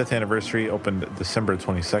celebrating its 5th anniversary, opened December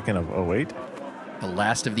 22nd of 08. The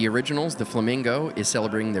last of the originals, the Flamingo, is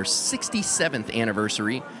celebrating their 67th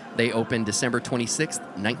anniversary. They opened December 26th,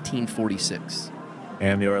 1946.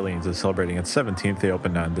 And the Orleans is celebrating its 17th. They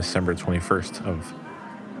opened on December 21st of...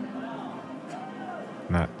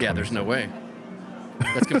 Not yeah, there's no way.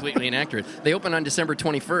 That's completely inaccurate. They opened on December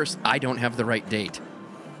 21st. I don't have the right date.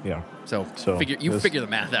 Yeah. So figure the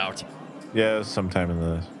math out. Yeah, sometime in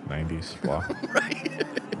the 90s. Blah. Right.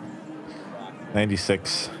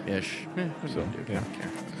 96-ish. So, yeah.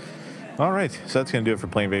 All right, so that's going to do it for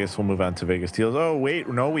Playing Vegas. We'll move on to Vegas deals. Oh, wait,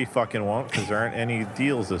 no, we fucking won't, because there aren't any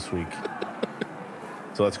deals this week.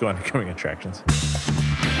 So let's go on to coming attractions.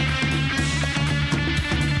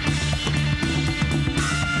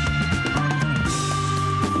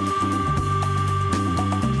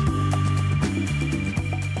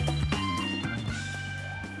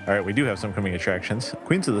 All right, we do have some coming attractions.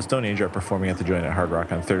 Queens of the Stone Age are performing at the Joint at Hard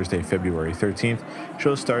Rock on Thursday, February 13th.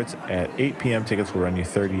 Show starts at 8 p.m. Tickets will run you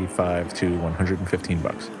 $35 to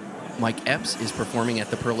 $115. Mike Epps is performing at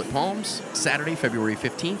the Pearl at Palms Saturday, February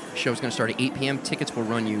 15th. Show's going to start at 8 p.m. Tickets will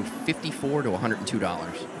run you $54 to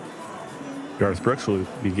 $102. Garth Brooks will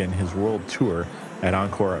begin his world tour at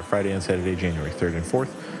Encore on Friday and Saturday, January 3rd and 4th.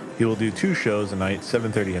 He will do 2 shows a night,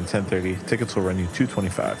 7:30 and 10:30. Tickets will run you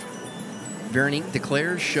 $225. Veronique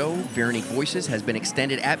Declare's show, Veronique Voices, has been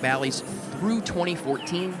extended at Bally's through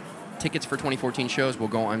 2014. Tickets for 2014 shows will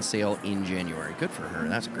go on sale in January. Good for her.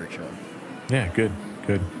 That's a great show. Yeah, good.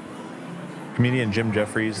 Comedian Jim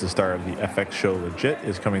Jeffries, the star of the FX show Legit,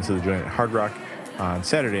 is coming to the Joint at Hard Rock on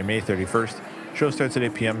Saturday, May 31st. Show starts at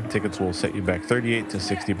 8 p.m. Tickets will set you back $38 to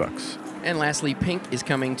 $60. And lastly, Pink is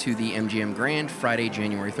coming to the MGM Grand Friday,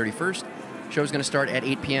 January 31st. Show's going to start at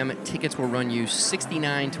 8 p.m. Tickets will run you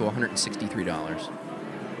 $69 to $163.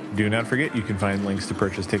 Do not forget, you can find links to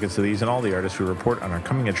purchase tickets to these and all the artists we report on our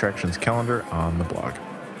coming attractions calendar on the blog.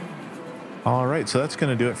 All right, so that's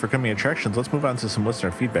going to do it for coming attractions. Let's move on to some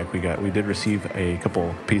listener feedback we got. We did receive a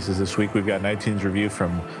couple pieces this week. We've got an iTunes review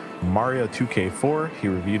from Mario 2K4. He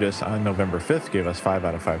reviewed us on November 5th, gave us 5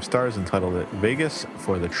 out of 5 stars, entitled it Vegas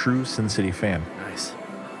for the True Sin City Fan. Nice.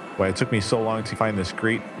 Why it took me so long to find this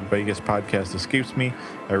great Vegas podcast escapes me.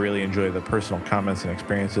 I really enjoy the personal comments and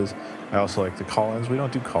experiences. I also like the call-ins. We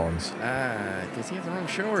don't do call-ins. Does he have the wrong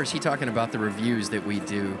show, or is he talking about the reviews that we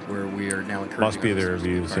do where we are now encouraging? Must be our the listeners to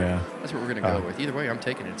be reviews, part? yeah. That's what we're going to go with. Either way, I'm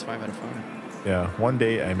taking it. It's 5 out of 5. Yeah, one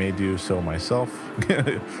day I may do so myself.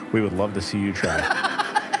 We would love to see you try.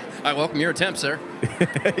 I welcome your attempt, sir.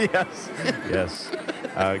 Yes.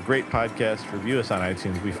 Great podcast. Review us on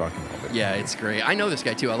iTunes. We fucking love it. Yeah, it's great. I know this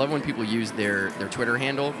guy, too. I love when people use their Twitter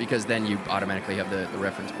handle because then you automatically have the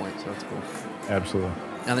reference point, so it's cool. Absolutely.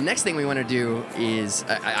 Now, the next thing we want to do is,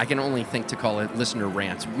 I can only think to call it listener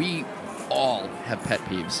rants. We all have pet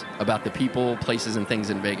peeves about the people, places, and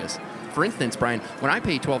things in Vegas. For instance, Brian, when I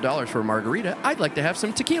pay $12 for a margarita, I'd like to have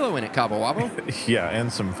some tequila in it, Cabo Wabo. Yeah,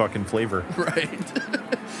 and some fucking flavor. Right.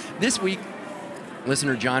 This week,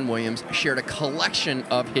 listener John Williams shared a collection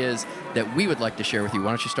of his that we would like to share with you.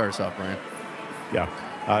 Why don't you start us off, Brian?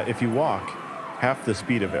 Yeah. If you walk half the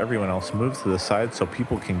speed of everyone else, move to the side so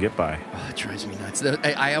people can get by. Oh, it drives me nuts.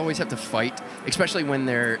 I always have to fight, especially when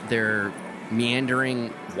they're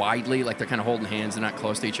meandering widely, like they're kind of holding hands and not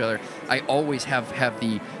close to each other. I always have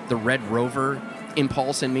the red Rover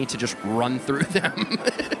impulse in me to just run through them.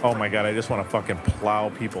 Oh my God, I just want to fucking plow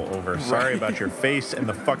people over. Sorry about your face and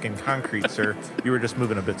the fucking concrete, sir. You were just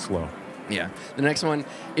moving a bit slow. Yeah. The next one,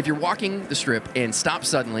 if you're walking the strip and stop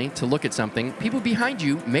suddenly to look at something, people behind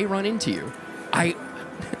you may run into you.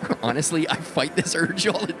 Honestly, I fight this urge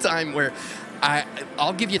all the time where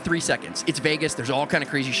I'll give you 3 seconds. It's Vegas. There's all kind of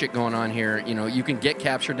crazy shit going on here. You know, you can get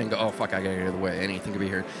captured and go, oh, fuck, I got to get out of the way. Anything could be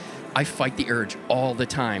here. I fight the urge all the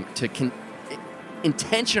time to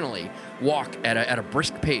intentionally walk at a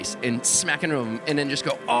brisk pace and smack into them and then just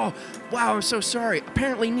go, oh, wow, I'm so sorry.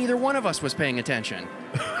 Apparently neither one of us was paying attention.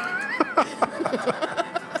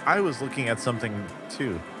 I was looking at something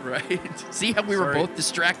too. Right. See how we were both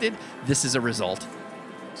distracted? This is a result.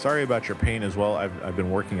 Sorry about your pain as well. I've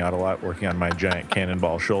been working out a lot, working on my giant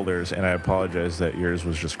cannonball shoulders, and I apologize that yours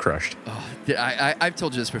was just crushed. Oh, I've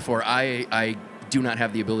told you this before. I do not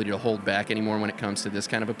have the ability to hold back anymore when it comes to this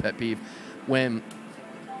kind of a pet peeve. When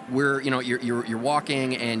you're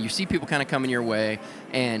walking and you see people kind of coming your way,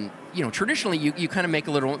 and traditionally you kind of make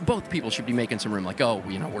a little. Both people should be making some room. Like, oh,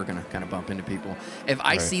 we're gonna kind of bump into people. If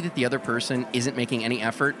I see that the other person isn't making any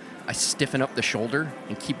effort, I stiffen up the shoulder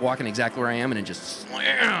and keep walking exactly where I am, and then just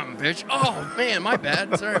slam, bitch. Oh man, my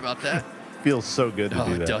bad. Sorry about that. Feels so good to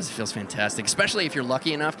do that. It does. It feels fantastic, especially if you're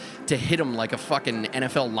lucky enough to hit them like a fucking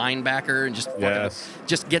NFL linebacker and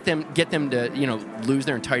just get them to lose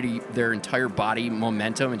their entire body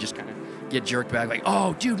momentum and just kind of get jerked back. Like,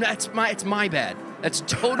 oh, dude, it's my bad. That's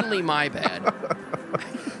totally my bad.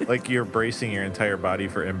 Like you're bracing your entire body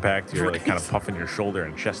for impact. You're like kind of puffing your shoulder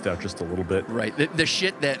and chest out just a little bit. Right. The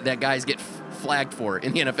shit that guys get flagged for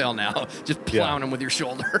in the NFL now. Just plowing them with your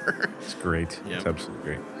shoulder. It's great. Yep. It's absolutely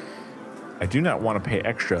great. I do not want to pay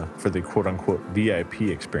extra for the quote-unquote VIP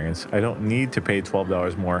experience. I don't need to pay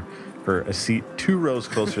 $12 more for a seat 2 rows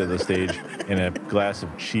closer to the stage and a glass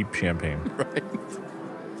of cheap champagne. Right.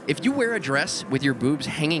 If you wear a dress with your boobs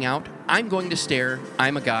hanging out, I'm going to stare.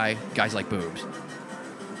 I'm a guy. Guys like boobs.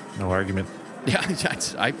 No argument. Yeah,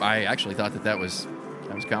 I actually thought that was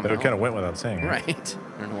common. But it kind of went without saying, right?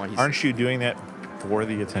 I don't know why he's... Aren't you doing that for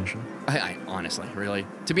the attention? I honestly, really.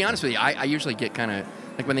 To be honest with you, I usually get kind of...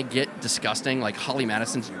 Like when they get disgusting, like Holly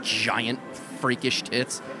Madison's giant, freakish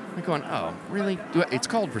tits, I'm going, oh, really? It's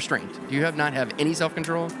called restraint. Do you not have any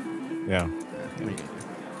self-control? Yeah. What are you going to do?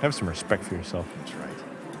 Have some respect for yourself. That's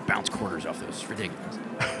right. Bounce quarters off those. It's ridiculous.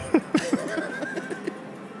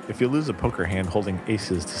 If you lose a poker hand holding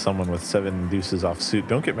aces to someone with 7 deuces off suit,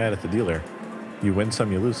 don't get mad at the dealer. You win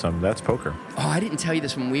some, you lose some. That's poker. Oh, I didn't tell you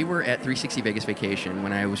this. When we were at 360 Vegas Vacation,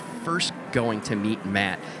 when I was first going to meet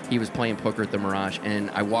Matt, he was playing poker at the Mirage, and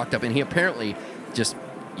I walked up, and he apparently just,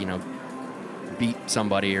 beat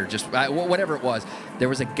somebody or just whatever it was. There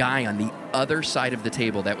was a guy on the other side of the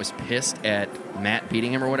table that was pissed at Matt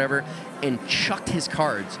beating him or whatever, and chucked his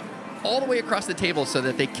cards all the way across the table so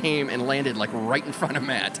that they came and landed like right in front of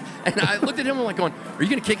Matt. And I looked at him and like going, are you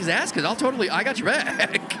going to kick his ass? Because I got your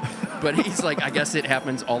back. But he's like, I guess it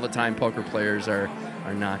happens all the time. Poker players are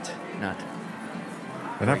not.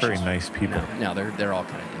 They're not very nice people. No, they're all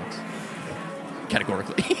kind of dicks.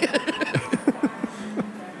 Categorically.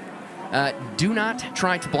 Do not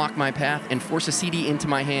try to block my path and force a CD into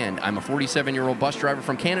my hand. I'm a 47-year-old bus driver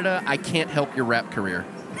from Canada. I can't help your rap career.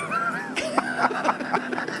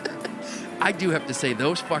 I do have to say,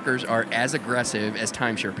 those fuckers are as aggressive as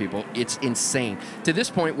timeshare people. It's insane. To this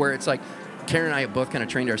point where it's like, Karen and I have both kind of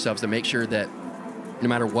trained ourselves to make sure that no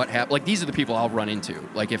matter what happens, like these are the people I'll run into.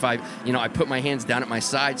 Like if I put my hands down at my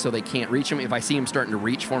side so they can't reach them. If I see them starting to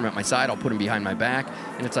reach for them at my side, I'll put them behind my back.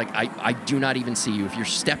 And it's like, I do not even see you. If you're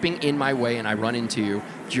stepping in my way and I run into you,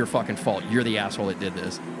 it's your fucking fault. You're the asshole that did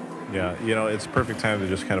this. Yeah, it's perfect time to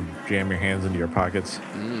just kind of jam your hands into your pockets.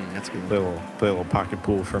 That's good. Play a little pocket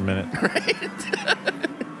pool for a minute. Right?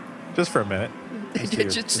 Just for a minute.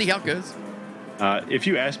 Just see how it goes. If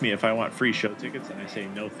you ask me if I want free show tickets and I say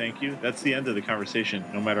no thank you, that's the end of the conversation.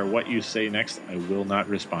 No matter what you say next, I will not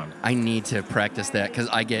respond. I need to practice that because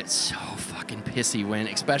I get so fucking pissy when,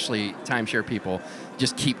 especially timeshare people,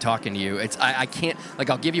 just keep talking to you. I can't, like,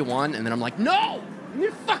 I'll give you one and then I'm like, no, leave me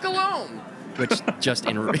the fuck alone. Which just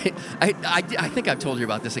I think I've told you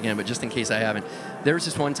about this again, but just in case I haven't, there was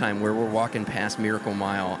this one time where we're walking past Miracle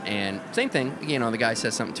Mile and same thing, the guy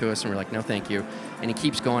says something to us and we're like, no thank you, and he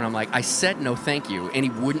keeps going. I'm like, I said no thank you, and he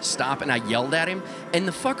wouldn't stop, and I yelled at him, and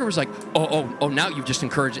the fucker was like, oh, now you've just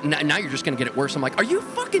encouraged it. Now you're just gonna get it worse. I'm like, are you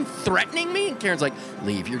fucking threatening me? And Karen's like,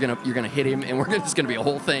 leave. You're gonna hit him, and it's gonna be a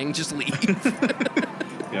whole thing. Just leave.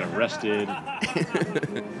 Got arrested.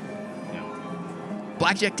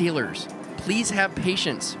 Blackjack dealers, please have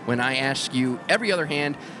patience when I ask you every other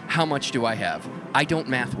hand, how much do I have? I don't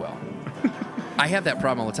math well. I have that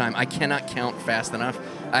problem all the time. I cannot count fast enough.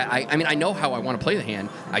 I mean, I know how I want to play the hand.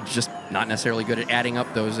 I'm just not necessarily good at adding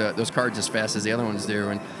up those cards as fast as the other ones do,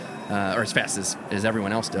 or as fast as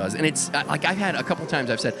everyone else does. And it's like I've had a couple times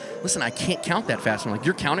I've said, listen, I can't count that fast. I'm like,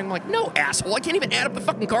 you're counting? I'm like, no, asshole. I can't even add up the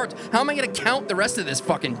fucking cards. How am I going to count the rest of this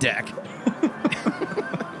fucking deck?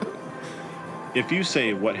 If you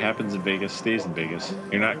say what happens in Vegas stays in Vegas,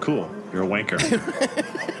 you're not cool. You're a wanker.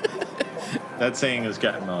 That saying has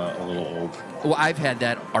gotten a little old. Well, I've had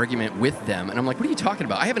that argument with them, and I'm like, what are you talking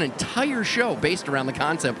about? I have an entire show based around the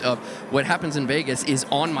concept of what happens in Vegas is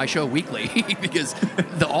on my show weekly because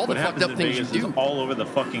all the fucked up things you do. Is all over the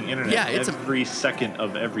fucking internet. Yeah, it's every second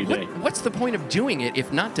of every day. What's the point of doing it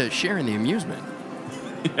if not to share in the amusement?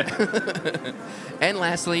 Yeah. And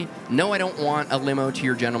lastly, no, I don't want a limo to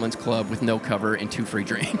your gentleman's club with no cover and 2 free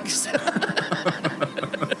drinks.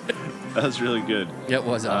 That was really good. Yeah, it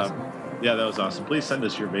was awesome. Yeah, that was awesome. Please send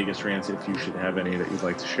us your Vegas rants if you should have any that you'd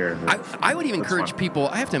like to share. I would even encourage people,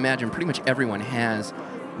 I have to imagine pretty much everyone has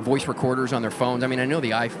voice recorders on their phones. I mean, I know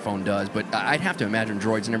the iPhone does, but I'd have to imagine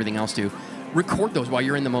Droids and everything else do. Record those while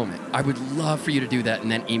you're in the moment. I would love for you to do that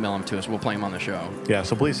and then email them to us. We'll play them on the show. Yeah,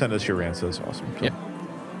 so please send us your rants. That's awesome. So. Yeah.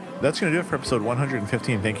 That's going to do it for episode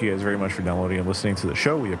 115. Thank you guys very much for downloading and listening to the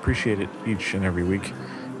show. We appreciate it each and every week.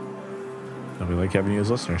 And we like having you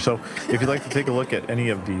as listeners. So if you'd like to take a look at any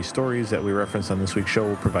of the stories that we referenced on this week's show,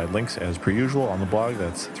 we'll provide links as per usual on the blog.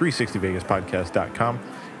 That's 360vegaspodcast.com.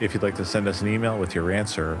 If you'd like to send us an email with your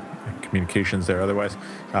rants or communications there otherwise,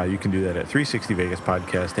 you can do that at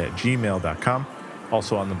 360vegaspodcast@gmail.com.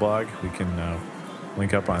 Also on the blog, we can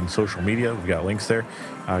link up on social media. We've got links there.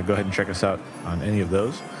 Go ahead and check us out on any of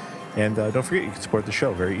those. And don't forget, you can support the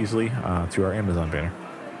show very easily through our Amazon banner.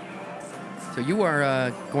 So you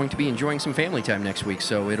are going to be enjoying some family time next week,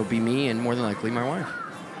 so it'll be me and more than likely my wife.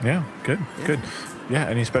 Yeah, good. Yeah,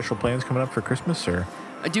 any special plans coming up for Christmas? Or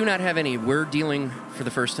I do not have any. We're dealing for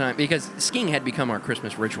the first time, because skiing had become our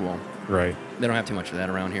Christmas ritual. Right. They don't have too much of that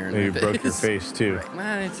around here. You broke your face, too.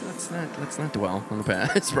 Well, let's not dwell on the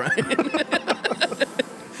past, right?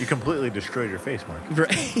 You completely destroyed your face, Mark.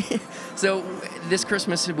 Right. So this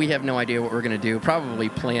Christmas, we have no idea what we're going to do. Probably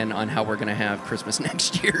plan on how we're going to have Christmas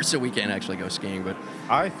next year so we can actually go skiing. But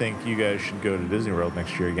I think you guys should go to Disney World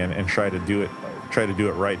next year again and try to do it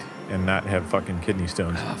right and not have fucking kidney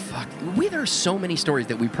stones. Oh, fuck. There are so many stories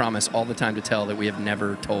that we promise all the time to tell that we have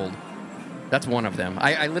never told. That's one of them.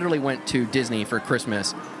 I literally went to Disney for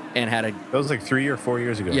Christmas and had a... That was like 3 or 4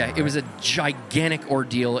 years ago. Yeah, now, it was a gigantic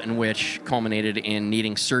ordeal in which culminated in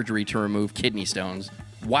needing surgery to remove kidney stones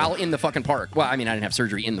while in the fucking park. Well, I mean, I didn't have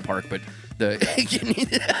surgery in the park, but the...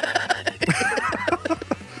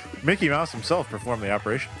 Mickey Mouse himself performed the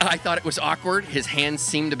operation. I thought it was awkward. His hands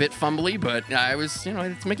seemed a bit fumbly, but I was,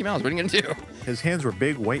 it's Mickey Mouse. What are you going to do? His hands were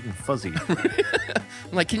big, white, and fuzzy.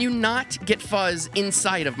 I'm like, can you not get fuzz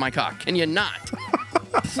inside of my cock? Can you not?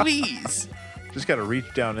 Please. Just got to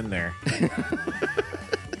reach down in there.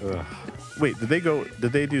 Ugh. Wait, did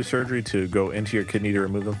they do surgery to go into your kidney to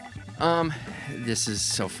remove them? This is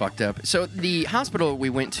so fucked up. So the hospital we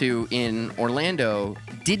went to in Orlando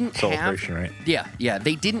didn't Celebration, have... right? Yeah.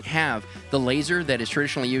 They didn't have the laser that is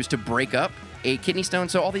traditionally used to break up a kidney stone.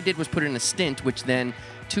 So all they did was put in a stent, which then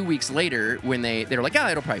 2 weeks later, when they were like,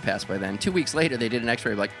 it'll probably pass by then. 2 weeks later, they did an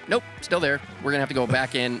x-ray, like, nope, still there. We're going to have to go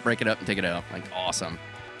back in, break it up, and take it out. Like, awesome.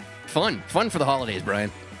 Fun for the holidays, Brian.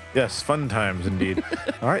 Yes, fun times indeed.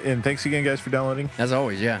 All right, and thanks again, guys, for downloading. As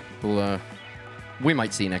always, yeah. We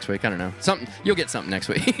might see you next week. I don't know. You'll get something next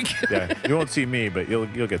week. Yeah, you won't see me, but you'll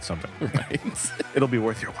get something. Right. It'll be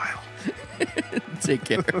worth your while. Take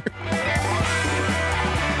care.